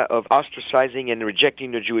agenda of ostracizing and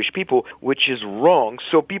rejecting the Jewish people, which is wrong.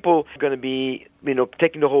 So people are going to be,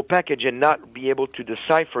 taking the whole package and not be able to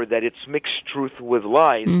decipher that it's mixed truth with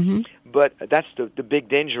lies. Mm-hmm. But that's the big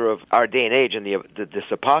danger of our day and age and this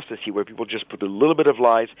apostasy where people just put a little bit of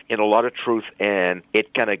lies and a lot of truth, and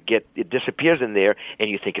it kind of it disappears in there, and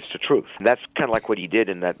you think it's the truth. And that's kind of like what he did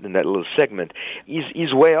in that little segment.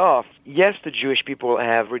 He's way off. Yes, the Jewish people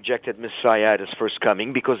have rejected Messiah at his first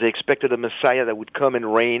coming because they expected a Messiah that would come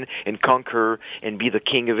and reign and conquer and be the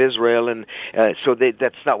king of Israel, and so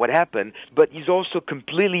that's not what happened. But he's also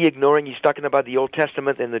completely ignoring, he's talking about the Old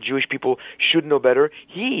Testament, and the Jewish people should know better.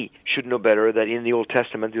 He should know better that in the Old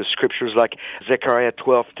Testament there's scriptures like Zechariah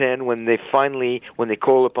 12:10, when they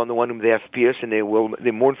call upon the one whom they have pierced, and they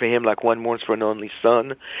mourn for him like one mourns for an only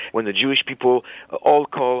son. When the Jewish people all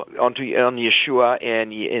call on Yeshua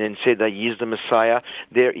and say that he is the Messiah,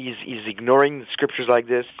 he's ignoring scriptures like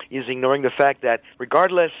this. He's ignoring the fact that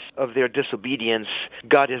regardless of their disobedience,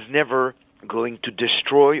 God is never going to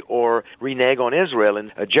destroy or renege on Israel.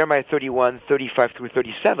 In Jeremiah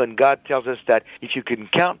 31:35-37, God tells us that if you can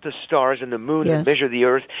count the stars and the moon and measure the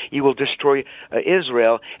earth, he will destroy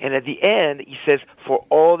Israel. And at the end, he says, for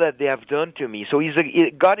all that they have done to me. So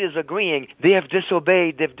God is agreeing, they have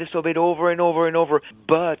disobeyed. They've disobeyed over and over and over.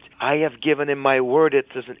 But I have given him my word.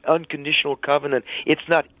 It's an unconditional covenant. It's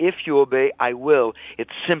not if you obey, I will.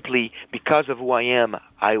 It's simply because of who I am,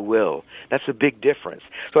 I will. That's a big difference.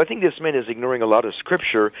 So I think this man is ignoring a lot of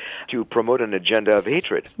scripture to promote an agenda of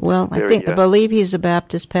hatred. Well, I believe he's a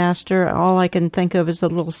Baptist pastor. All I can think of is a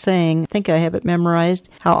little saying. I think I have it memorized.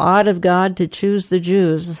 How odd of God to choose the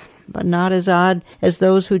Jews, but not as odd as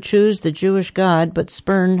those who choose the Jewish God, but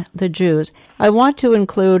spurn the Jews. I want to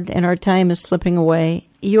include, and our time is slipping away,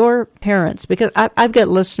 your parents, because I've got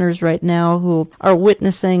listeners right now who are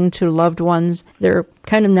witnessing to loved ones. They're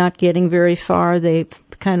kind of not getting very far. They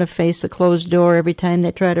kind of face a closed door every time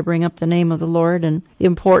they try to bring up the name of the Lord and the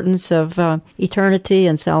importance of eternity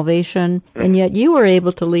and salvation. And yet you were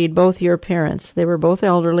able to lead both your parents. They were both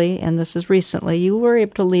elderly, and this is recently. You were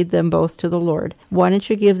able to lead them both to the Lord. Why don't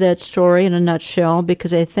you give that story in a nutshell?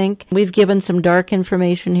 Because I think we've given some dark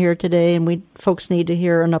information here today, and folks need to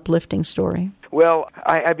hear an uplifting story. Well,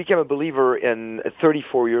 I became a believer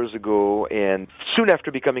 34 years ago, and soon after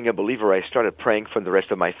becoming a believer, I started praying for the rest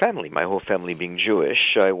of my family, my whole family being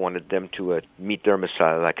Jewish. I wanted them to meet their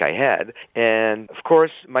Messiah like I had. And, of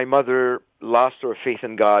course, my mother lost her faith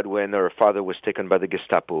in God when her father was taken by the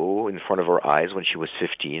Gestapo in front of her eyes when she was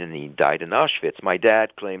 15, and he died in Auschwitz. My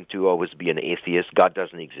dad claimed to always be an atheist. God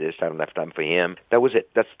doesn't exist. I don't have time for him. That was it.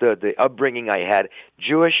 That's the upbringing I had.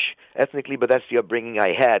 Jewish ethnically, but that's the upbringing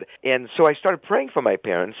I had. And so I started praying for my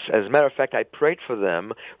parents. As a matter of fact, I prayed for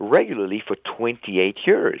them regularly for 28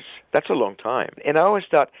 years. That's a long time. And I always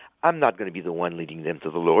thought, I'm not going to be the one leading them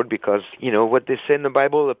to the Lord because, what they say in the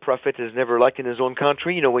Bible, a prophet is never liked in his own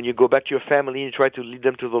country. When you go back to your family and you try to lead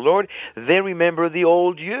them to the Lord, they remember the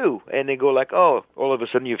old you. And they go like, oh, all of a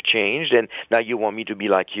sudden you've changed and now you want me to be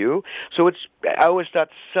like you. So I always thought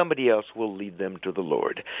somebody else will lead them to the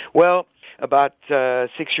Lord. Well, about 6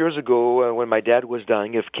 years ago, when my dad was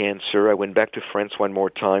dying of cancer, I went back to France one more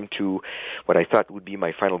time to what I thought would be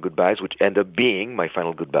my final goodbyes, which ended up being my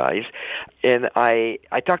final goodbyes. And I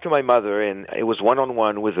talked to my mother, and it was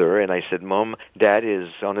one-on-one with her, and I said, Mom, Dad is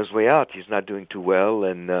on his way out. He's not doing too well,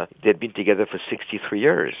 and they'd been together for 63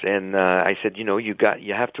 years. And I said,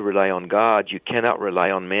 you have to rely on God. You cannot rely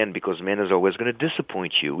on man because man is always going to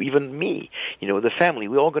disappoint you. Even me, the family,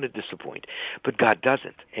 we're all going to disappoint. But God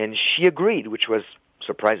doesn't. And she agreed, which was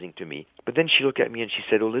surprising to me. But then she looked at me and she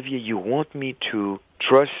said, Olivier, you want me to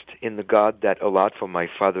trust in the God that allowed for my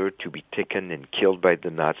father to be taken and killed by the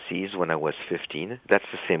Nazis when I was 15? That's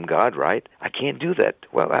the same God, right? I can't do that.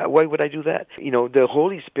 Well, why would I do that? The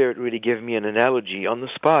Holy Spirit really gave me an analogy on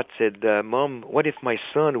the spot, said, Mom, what if my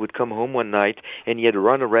son would come home one night and he had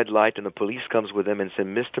run a red light and the police comes with him and said,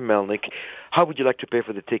 Mr. Melnick, how would you like to pay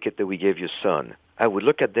for the ticket that we gave your son? I would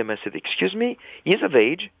look at them and said, excuse me, he's of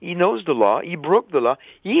age, he knows the law, he broke the law,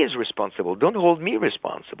 he is responsible, don't hold me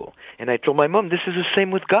responsible. And I told my mom, this is the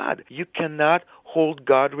same with God. You cannot hold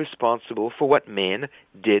God responsible for what man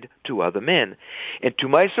did to other men. And to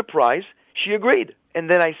my surprise, she agreed.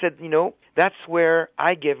 And then I said, that's where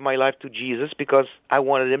I gave my life to Jesus because I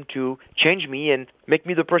wanted him to change me and make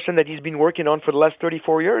me the person that he's been working on for the last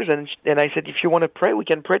 34 years. And I said, if you want to pray, we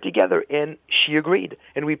can pray together. And she agreed.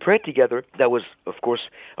 And we prayed together. That was, of course,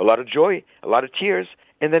 a lot of joy, a lot of tears.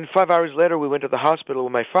 And then 5 hours later, we went to the hospital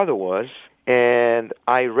where my father was, and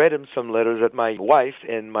I read him some letters that my wife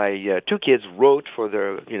and my 2 kids wrote for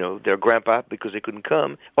their grandpa because they couldn't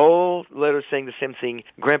come. All letters saying the same thing.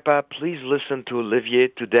 Grandpa, please listen to Olivier,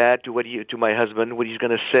 to Dad, to my husband, what he's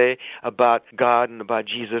going to say about God and about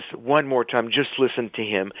Jesus one more time. Just listen to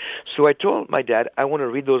him. So I told my dad, I want to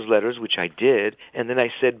read those letters, which I did, and then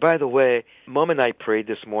I said, by the way, Mom and I prayed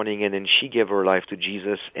this morning, and then she gave her life to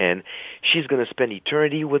Jesus, and she's going to spend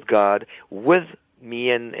eternity with God, with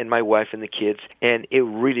me and my wife and the kids, and it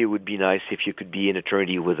really would be nice if you could be in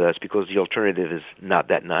eternity with us, because the alternative is not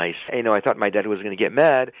that nice. I thought my dad was going to get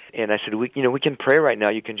mad, and I said, we can pray right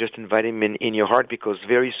now. You can just invite him in your heart, because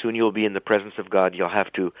very soon you'll be in the presence of God.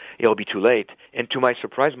 It'll be too late. And to my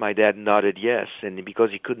surprise, my dad nodded yes, and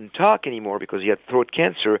because he couldn't talk anymore because he had throat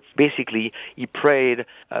cancer, basically he prayed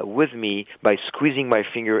with me by squeezing my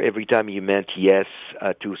finger every time he meant yes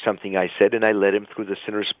to something I said, and I led him through the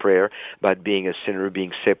sinner's prayer about being a sinner,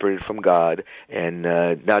 being separated from God, and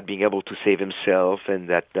not being able to save himself, and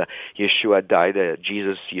that Yeshua died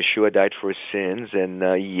for his sins, and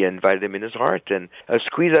he invited him in his heart. And a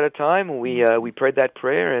squeeze at a time, we prayed that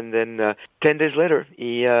prayer, and then 10 days later,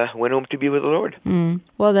 he went home to be with the Lord.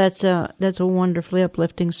 Well, that's a wonderfully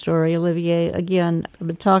uplifting story, Olivier. Again, I've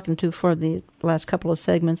been talking to for the last couple of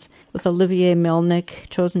segments with Olivier Melnick,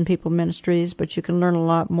 Chosen People Ministries, but you can learn a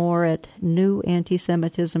lot more at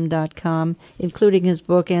newantisemitism.com, including his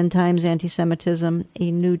book, End Times Anti-Semitism,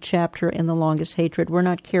 A New Chapter in the Longest Hatred. We're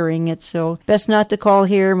not carrying it, so best not to call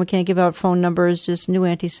here, and we can't give out phone numbers, just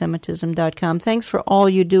newantisemitism.com. Thanks for all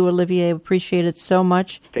you do, Olivier. Appreciate it so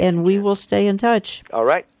much, and we will stay in touch. All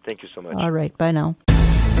right. Thank you so much. All right. Bye now.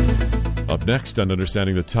 Up next on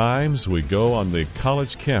Understanding the Times, we go on the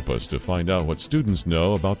college campus to find out what students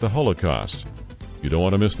know about the Holocaust. You don't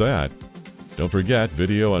want to miss that. Don't forget,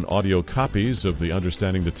 video and audio copies of the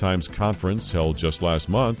Understanding the Times conference held just last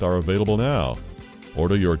month are available now.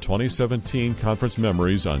 Order your 2017 conference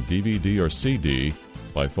memories on DVD or CD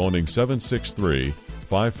by phoning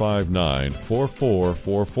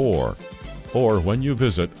 763-559-4444 or when you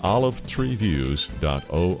visit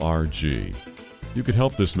olivetreeviews.org. You can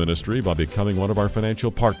help this ministry by becoming one of our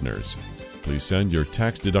financial partners. Please send your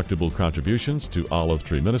tax-deductible contributions to Olive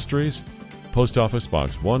Tree Ministries, Post Office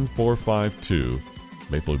Box 1452,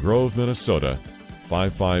 Maple Grove, Minnesota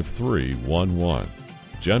 55311.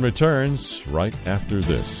 Jen returns right after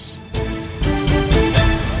this.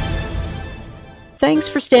 Thanks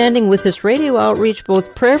for standing with this radio outreach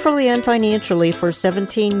both prayerfully and financially for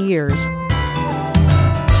 17 years.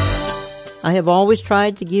 I have always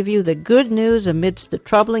tried to give you the good news amidst the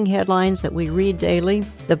troubling headlines that we read daily.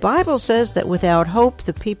 The Bible says that without hope,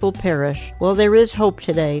 the people perish. Well, there is hope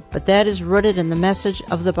today, but that is rooted in the message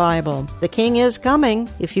of the Bible. The King is coming.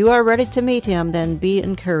 If you are ready to meet him, then be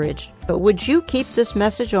encouraged. But would you keep this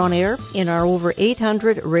message on air in our over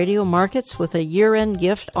 800 radio markets with a year-end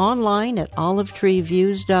gift online at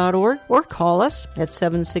olivetreeviews.org or call us at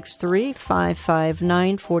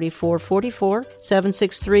 763-559-4444,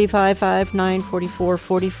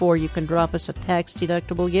 763-559-4444. You can drop us a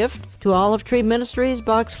tax-deductible gift to Olive Tree Ministries,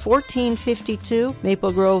 Box 1452,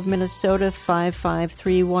 Maple Grove, Minnesota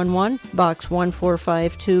 55311, Box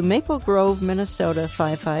 1452, Maple Grove, Minnesota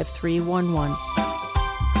 55311.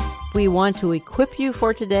 We want to equip you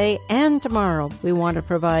for today and tomorrow. We want to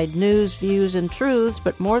provide news, views, and truths,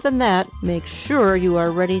 but more than that, make sure you are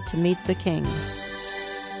ready to meet the King.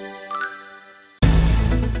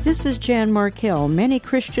 This is Jan Markell. Many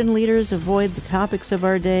Christian leaders avoid the topics of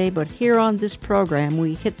our day, but here on this program,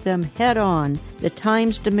 we hit them head on. The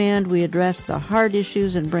times demand we address the hard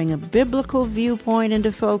issues and bring a biblical viewpoint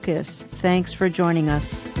into focus. Thanks for joining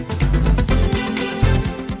us.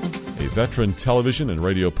 Veteran television and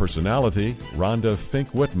radio personality, Rhonda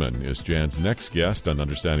Fink-Whitman is Jan's next guest on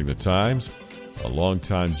Understanding the Times. A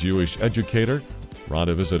longtime Jewish educator,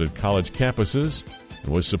 Rhonda visited college campuses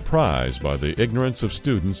and was surprised by the ignorance of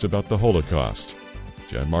students about the Holocaust.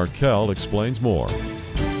 Jan Markell explains more.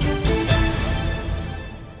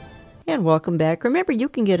 And welcome back. Remember, you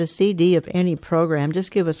can get a CD of any program.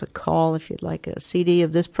 Just give us a call if you'd like a CD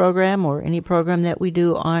of this program or any program that we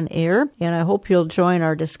do on air. And I hope you'll join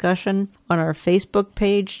our discussion on our Facebook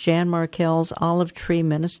page, Jan Markell's Olive Tree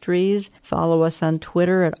Ministries. Follow us on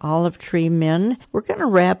Twitter at Olive Tree Men. We're going to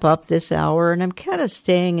wrap up this hour, and I'm kind of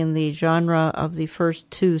staying in the genre of the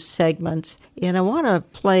first two segments. And I want to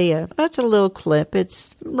play that's a little clip.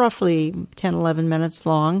 It's roughly 10, 11 minutes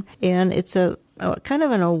long, and it's a kind of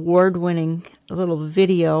an award-winning a little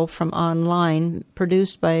video from online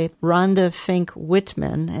produced by Rhonda Fink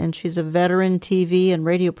Whitman, and she's a veteran TV and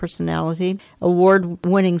radio personality,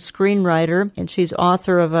 award-winning screenwriter, and she's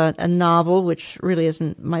author of a novel, which really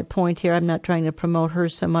isn't my point here. I'm not trying to promote her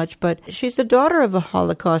so much, but she's the daughter of a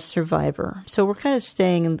Holocaust survivor. So we're kind of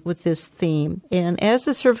staying with this theme. And as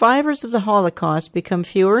the survivors of the Holocaust become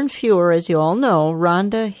fewer and fewer, as you all know,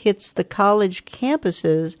 Rhonda hits the college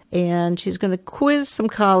campuses, and she's going to quiz some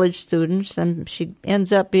college students, and she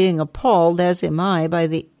ends up being appalled, as am I, by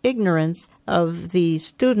the ignorance of the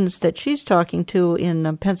students that she's talking to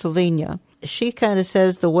in Pennsylvania. She kind of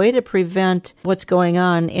says the way to prevent what's going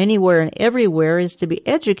on anywhere and everywhere is to be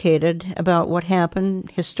educated about what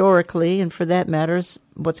happened historically, and for that matter,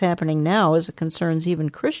 what's happening now as it concerns even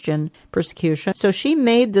Christian persecution. So she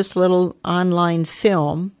made this little online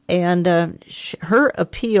film, and her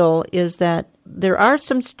appeal is that there are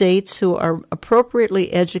some states who are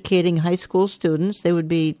appropriately educating high school students. They would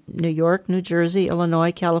be New York, New Jersey,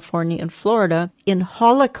 Illinois, California, and Florida in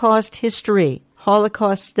Holocaust history.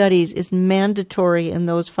 Holocaust studies is mandatory in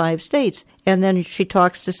those 5 states. And then she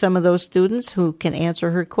talks to some of those students who can answer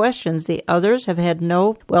her questions. The others have had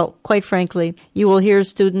quite frankly, you will hear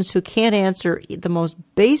students who can't answer the most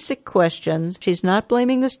basic questions. She's not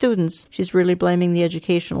blaming the students. She's really blaming the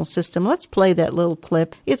educational system. Let's play that little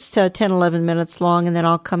clip. It's 10, 11 minutes long, and then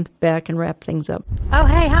I'll come back and wrap things up. Oh,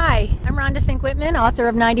 hey, hi. I'm Rhonda Fink Whitman, author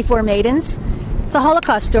of 94 Maidens. It's a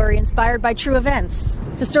Holocaust story inspired by true events.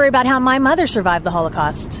 It's a story about how my mother survived the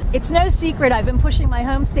Holocaust. It's no secret I've been pushing my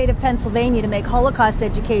home state of Pennsylvania to make Holocaust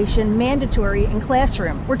education mandatory in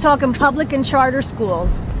classroom. We're talking public and charter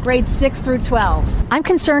schools, grades 6 through 12. I'm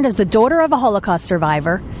concerned as the daughter of a Holocaust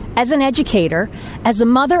survivor, as an educator, as a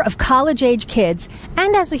mother of college-age kids,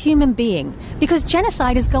 and as a human being, because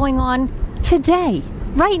genocide is going on today,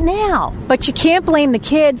 right now. But you can't blame the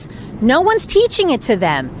kids. No one's teaching it to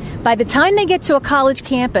them. By the time they get to a college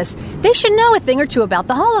campus, they should know a thing or two about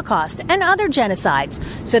the Holocaust and other genocides,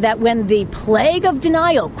 so that when the plague of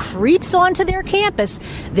denial creeps onto their campus,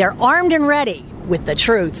 they're armed and ready with the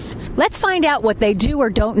truth. Let's find out what they do or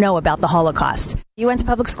don't know about the Holocaust. You went to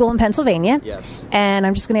public school in Pennsylvania. Yes. And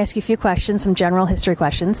I'm just going to ask you a few questions, some general history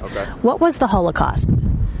questions. Okay. What was the Holocaust?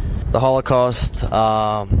 The Holocaust,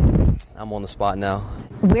 I'm on the spot now.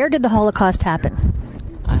 Where did the Holocaust happen?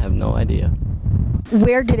 I have no idea.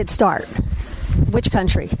 Where did it start? Which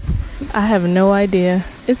country? I have no idea.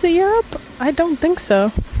 Is it Europe? I don't think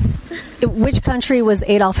so. Which country was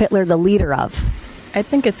Adolf Hitler the leader of? I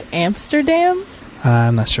think it's Amsterdam.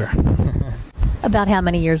 I'm not sure. About how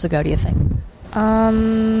many years ago do you think?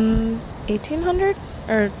 1800?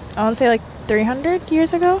 Or I want to say like 300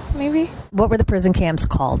 years ago, maybe. What were the prison camps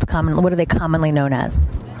called? What are they commonly known as?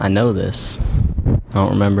 I know this. I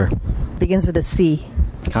don't remember. Begins with a C.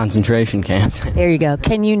 Concentration camps. There you go.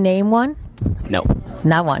 Can you name one? No.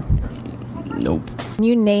 Not one? Nope. Can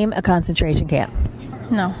you name a concentration camp?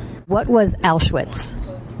 No. What was Auschwitz?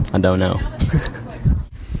 I don't know.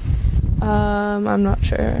 I'm not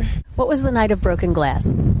sure. What was the Night of Broken Glass?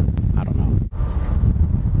 I don't know.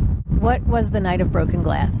 What was the Night of Broken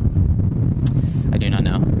Glass? I do not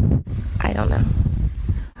know. I don't know.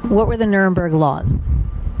 What were the Nuremberg laws?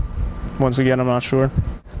 Once again, I'm not sure.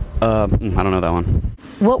 I don't know that one.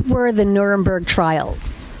 What were the Nuremberg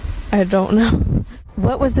trials? I don't know.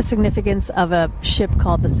 What was the significance of a ship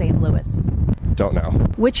called the St. Louis? Don't know.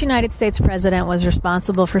 Which United States president was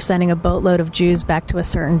responsible for sending a boatload of Jews back to a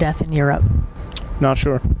certain death in Europe? Not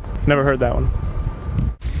sure. Never heard that one.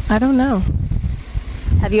 I don't know.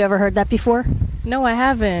 Have you ever heard that before? No, I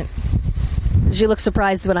haven't. Did you look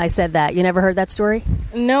surprised when I said that? You never heard that story?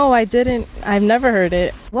 No, I didn't. I've never heard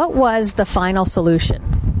it. What was the final solution?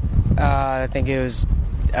 I think it was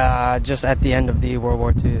just at the end of the World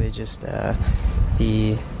War II. They just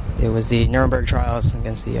it was the Nuremberg trials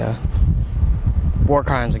against the war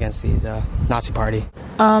crimes against the Nazi Party.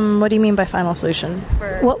 What do you mean by final solution?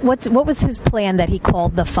 What was his plan that he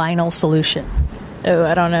called the final solution? Oh,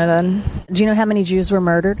 I don't know then. Do you know how many Jews were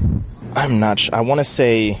murdered? I'm not sure. I want to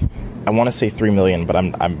say 3 million, but I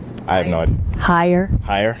have no idea.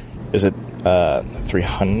 Higher? Is it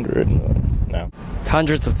 300 million? No.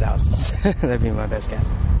 Hundreds of thousands. That'd be my best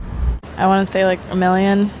guess. I want to say like 1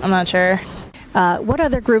 million. I'm not sure. What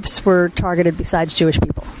other groups were targeted besides Jewish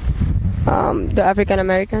people? The African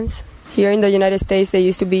Americans. Here in the United States, they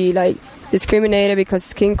used to be like discriminated because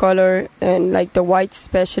skin color, and like the whites,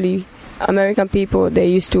 especially American people, they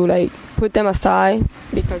used to like put them aside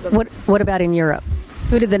because of... What about in Europe?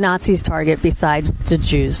 Who did the Nazis target besides the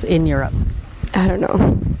Jews in Europe? I don't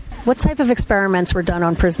know. What type of experiments were done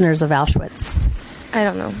on prisoners of Auschwitz? I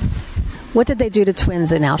don't know. What did they do to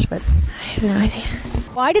twins in Auschwitz? have no idea.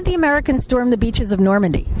 Why did the Americans storm the beaches of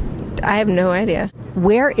Normandy? I have no idea.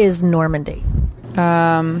 Where is Normandy?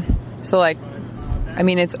 So like, I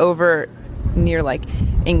mean, it's over near like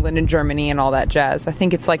England and Germany and all that jazz. I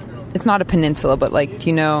think it's like, it's not a peninsula, but like, do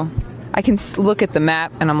you know, I can look at the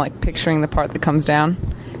map and I'm like picturing the part that comes down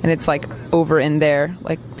and it's like over in there.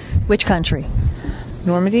 Like, which country?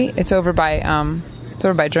 Normandy? It's over by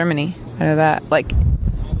Germany. I know that. Like,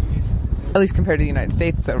 at least compared to the United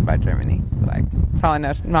States, it's over by Germany. Like, probably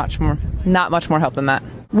not much more help than that.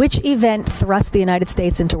 Which event thrust the United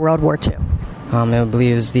States into World War II? I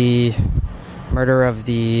believe it was the murder of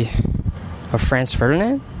Franz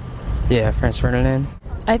Ferdinand. Yeah, Franz Ferdinand.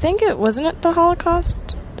 I think wasn't it the Holocaust?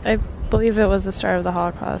 I believe it was the start of the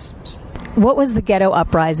Holocaust. What was the ghetto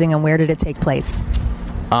uprising and where did it take place?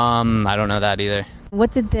 I don't know that either.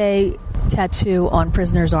 What did they tattoo on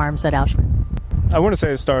prisoners' arms at Auschwitz? I want to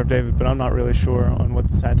say the Star of David, but I'm not really sure on what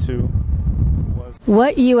the tattoo was.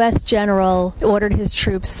 What U.S. general ordered his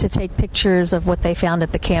troops to take pictures of what they found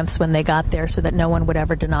at the camps when they got there so that no one would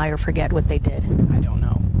ever deny or forget what they did? I don't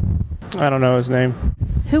know. I don't know his name.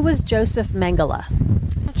 Who was Joseph Mengele?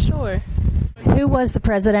 Not sure. Who was the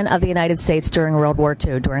president of the United States during World War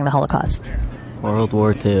II, during the Holocaust? World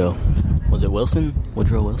War II. Was it Wilson?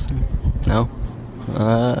 Woodrow Wilson? No?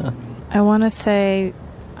 I want to say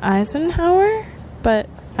Eisenhower, but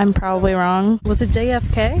I'm probably wrong. Was it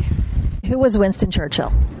JFK? Who was Winston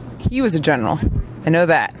Churchill? He was a general. I know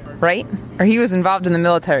that, right? Or he was involved in the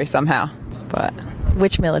military somehow. But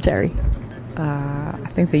which military? I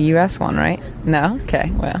think the U.S. one, right? No?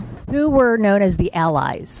 Okay, well. Who were known as the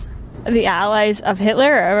Allies? The Allies of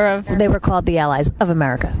Hitler or of... They were called the Allies of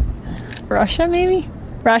America. Russia, maybe?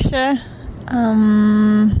 Russia.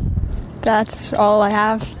 That's all I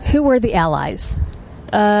have. Who were the Allies?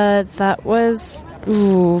 That was...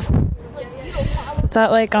 Ooh. Was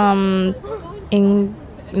that like, No,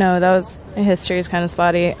 that was... History is kind of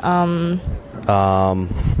spotty.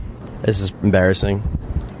 This is embarrassing.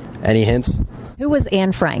 Any hints? Who was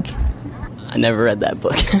Anne Frank? I never read that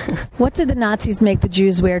book. What did the Nazis make the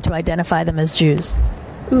Jews wear to identify them as Jews?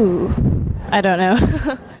 Ooh, I don't know.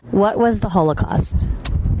 What was the Holocaust?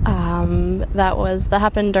 That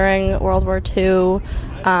happened during World War II.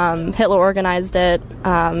 Hitler organized it.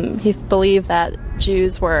 He believed that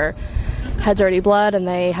Jews had dirty blood and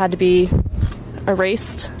they had to be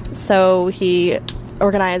erased. So he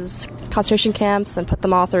organized concentration camps and put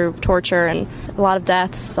them all through torture and a lot of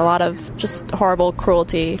deaths, a lot of just horrible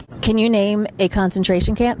cruelty. Can you name a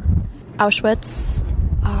concentration camp? Auschwitz.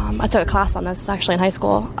 I took a class on this actually in high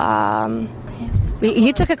school.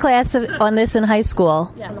 You took a class on this in high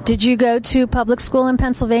school. Yeah. Did you go to public school in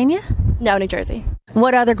Pennsylvania? No, New Jersey.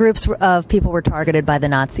 What other groups of people were targeted by the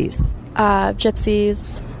Nazis?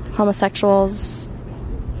 Gypsies, homosexuals,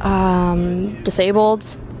 disabled,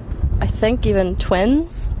 I think even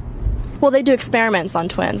twins. Well, they do experiments on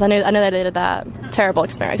twins. I know that they did that terrible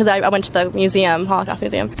experiment because I went to the museum, Holocaust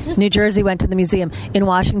Museum. New Jersey went to the museum. In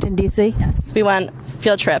Washington, D.C.? Yes, we went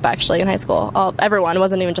field trip actually in high school. Everyone, it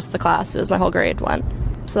wasn't even just the class. It was my whole grade went.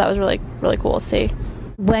 So that was really, really cool to see.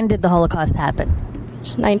 When did the Holocaust happen?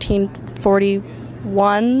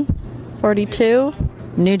 1941, 42.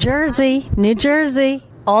 New Jersey.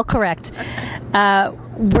 All correct.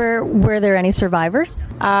 Were there any survivors?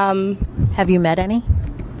 Have you met any?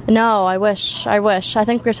 No, I wish. I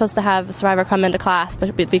think we were supposed to have a survivor come into class,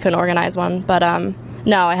 but we couldn't organize one. But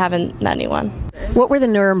no, I haven't met anyone. What were the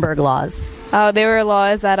Nuremberg laws? They were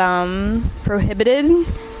laws that prohibited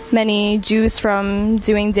many Jews from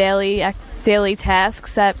doing daily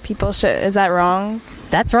tasks that people should. Is that wrong?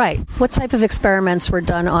 That's right. What type of experiments were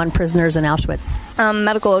done on prisoners in Auschwitz?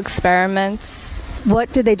 Medical experiments.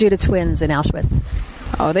 What did they do to twins in Auschwitz?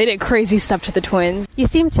 Oh, they did crazy stuff to the twins. You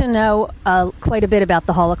seem to know quite a bit about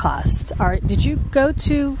the Holocaust. Did you go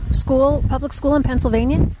to public school in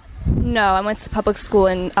Pennsylvania? No, I went to public school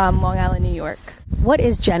in Long Island, New York. What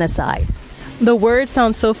is genocide? The word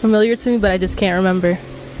sounds so familiar to me, but I just can't remember.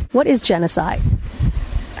 What is genocide?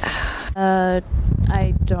 I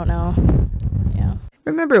don't know. Yeah.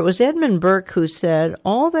 Remember, it was Edmund Burke who said,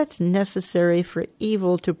 "All that's necessary for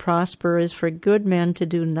evil to prosper is for good men to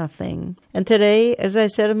do nothing." And today, as I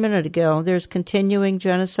said a minute ago, there's continuing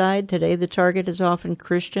genocide. Today, the target is often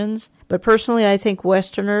Christians. But personally, I think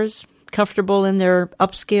Westerners, comfortable in their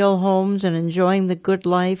upscale homes and enjoying the good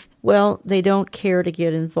life, well, they don't care to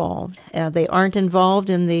get involved. They aren't involved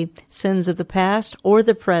in the sins of the past or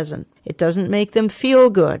the present. It doesn't make them feel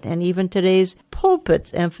good, and even today's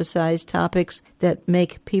pulpits emphasize topics that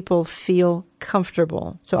make people feel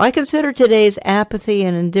comfortable. So I consider today's apathy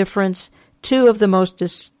and indifference two of the most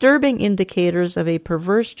disturbing indicators of a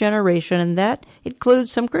perverse generation, and that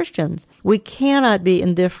includes some Christians. We cannot be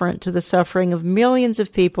indifferent to the suffering of millions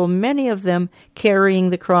of people, many of them carrying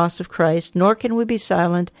the cross of Christ, nor can we be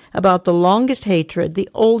silent about the longest hatred, the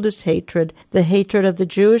oldest hatred, the hatred of the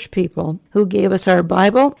Jewish people who gave us our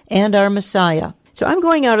Bible and our Messiah. So I'm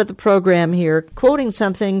going out of the program here, quoting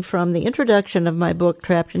something from the introduction of my book,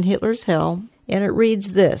 Trapped in Hitler's Hell, and it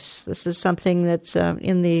reads this. This is something that's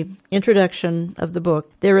in the introduction of the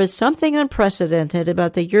book. There is something unprecedented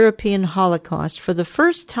about the European Holocaust. For the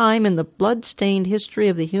first time in the blood-stained history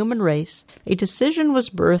of the human race, a decision was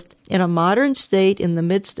birthed in a modern state in the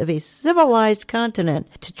midst of a civilized continent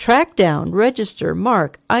to track down, register,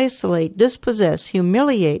 mark, isolate, dispossess,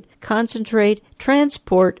 humiliate, concentrate,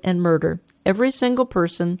 transport, and murder every single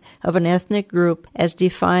person of an ethnic group as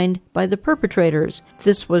defined by the perpetrators.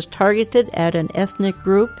 This was targeted at an ethnic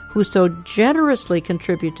group who so generously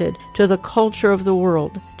contributed to the culture of the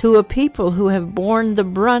world, to a people who have borne the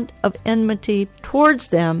brunt of enmity towards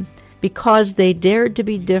them because they dared to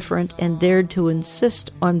be different and dared to insist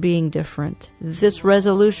on being different. This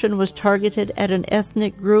resolution was targeted at an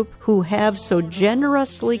ethnic group who have so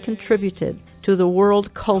generously contributed to the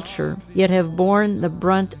world culture, yet have borne the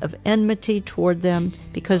brunt of enmity toward them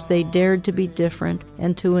because they dared to be different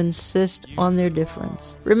and to insist on their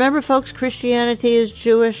difference. Remember, folks, Christianity is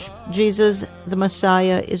Jewish. Jesus, the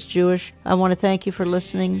Messiah, is Jewish. I want to thank you for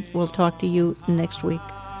listening. We'll talk to you next week.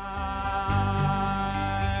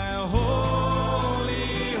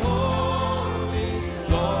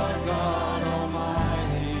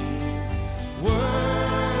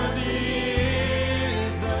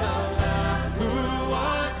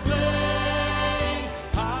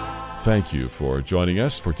 Thank you for joining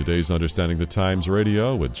us for today's Understanding the Times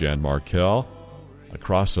Radio with Jan Markell.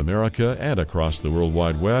 Across America and across the World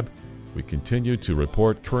Wide Web, we continue to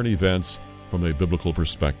report current events from a biblical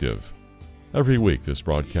perspective. Every week, this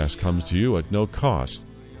broadcast comes to you at no cost,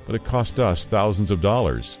 but it costs us thousands of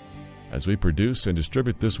dollars. As we produce and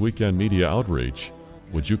distribute this weekend media outreach,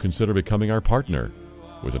 would you consider becoming our partner?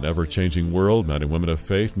 With an ever-changing world, men and women of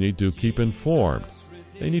faith need to keep informed.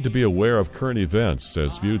 They need to be aware of current events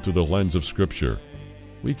as viewed through the lens of Scripture.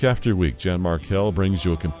 Week after week, Jan Markell brings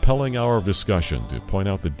you a compelling hour of discussion to point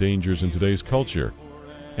out the dangers in today's culture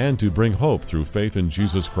and to bring hope through faith in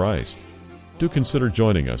Jesus Christ. Do consider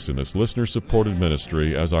joining us in this listener-supported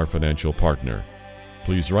ministry as our financial partner.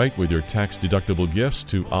 Please write with your tax-deductible gifts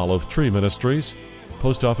to Olive Tree Ministries,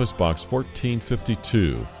 Post Office Box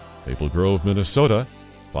 1452, Maple Grove, Minnesota,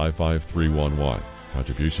 55311.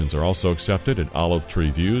 Contributions are also accepted at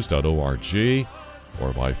olivetreeviews.org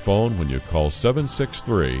or by phone when you call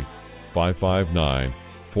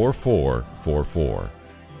 763-559-4444.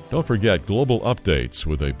 Don't forget, global updates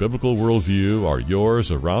with a biblical worldview are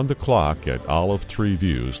yours around the clock at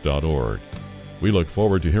olivetreeviews.org. We look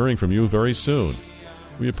forward to hearing from you very soon.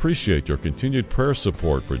 We appreciate your continued prayer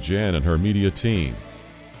support for Jan and her media team.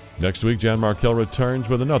 Next week, Jan Markell returns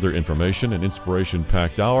with another information and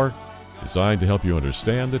inspiration-packed hour designed to help you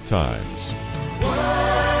understand the times.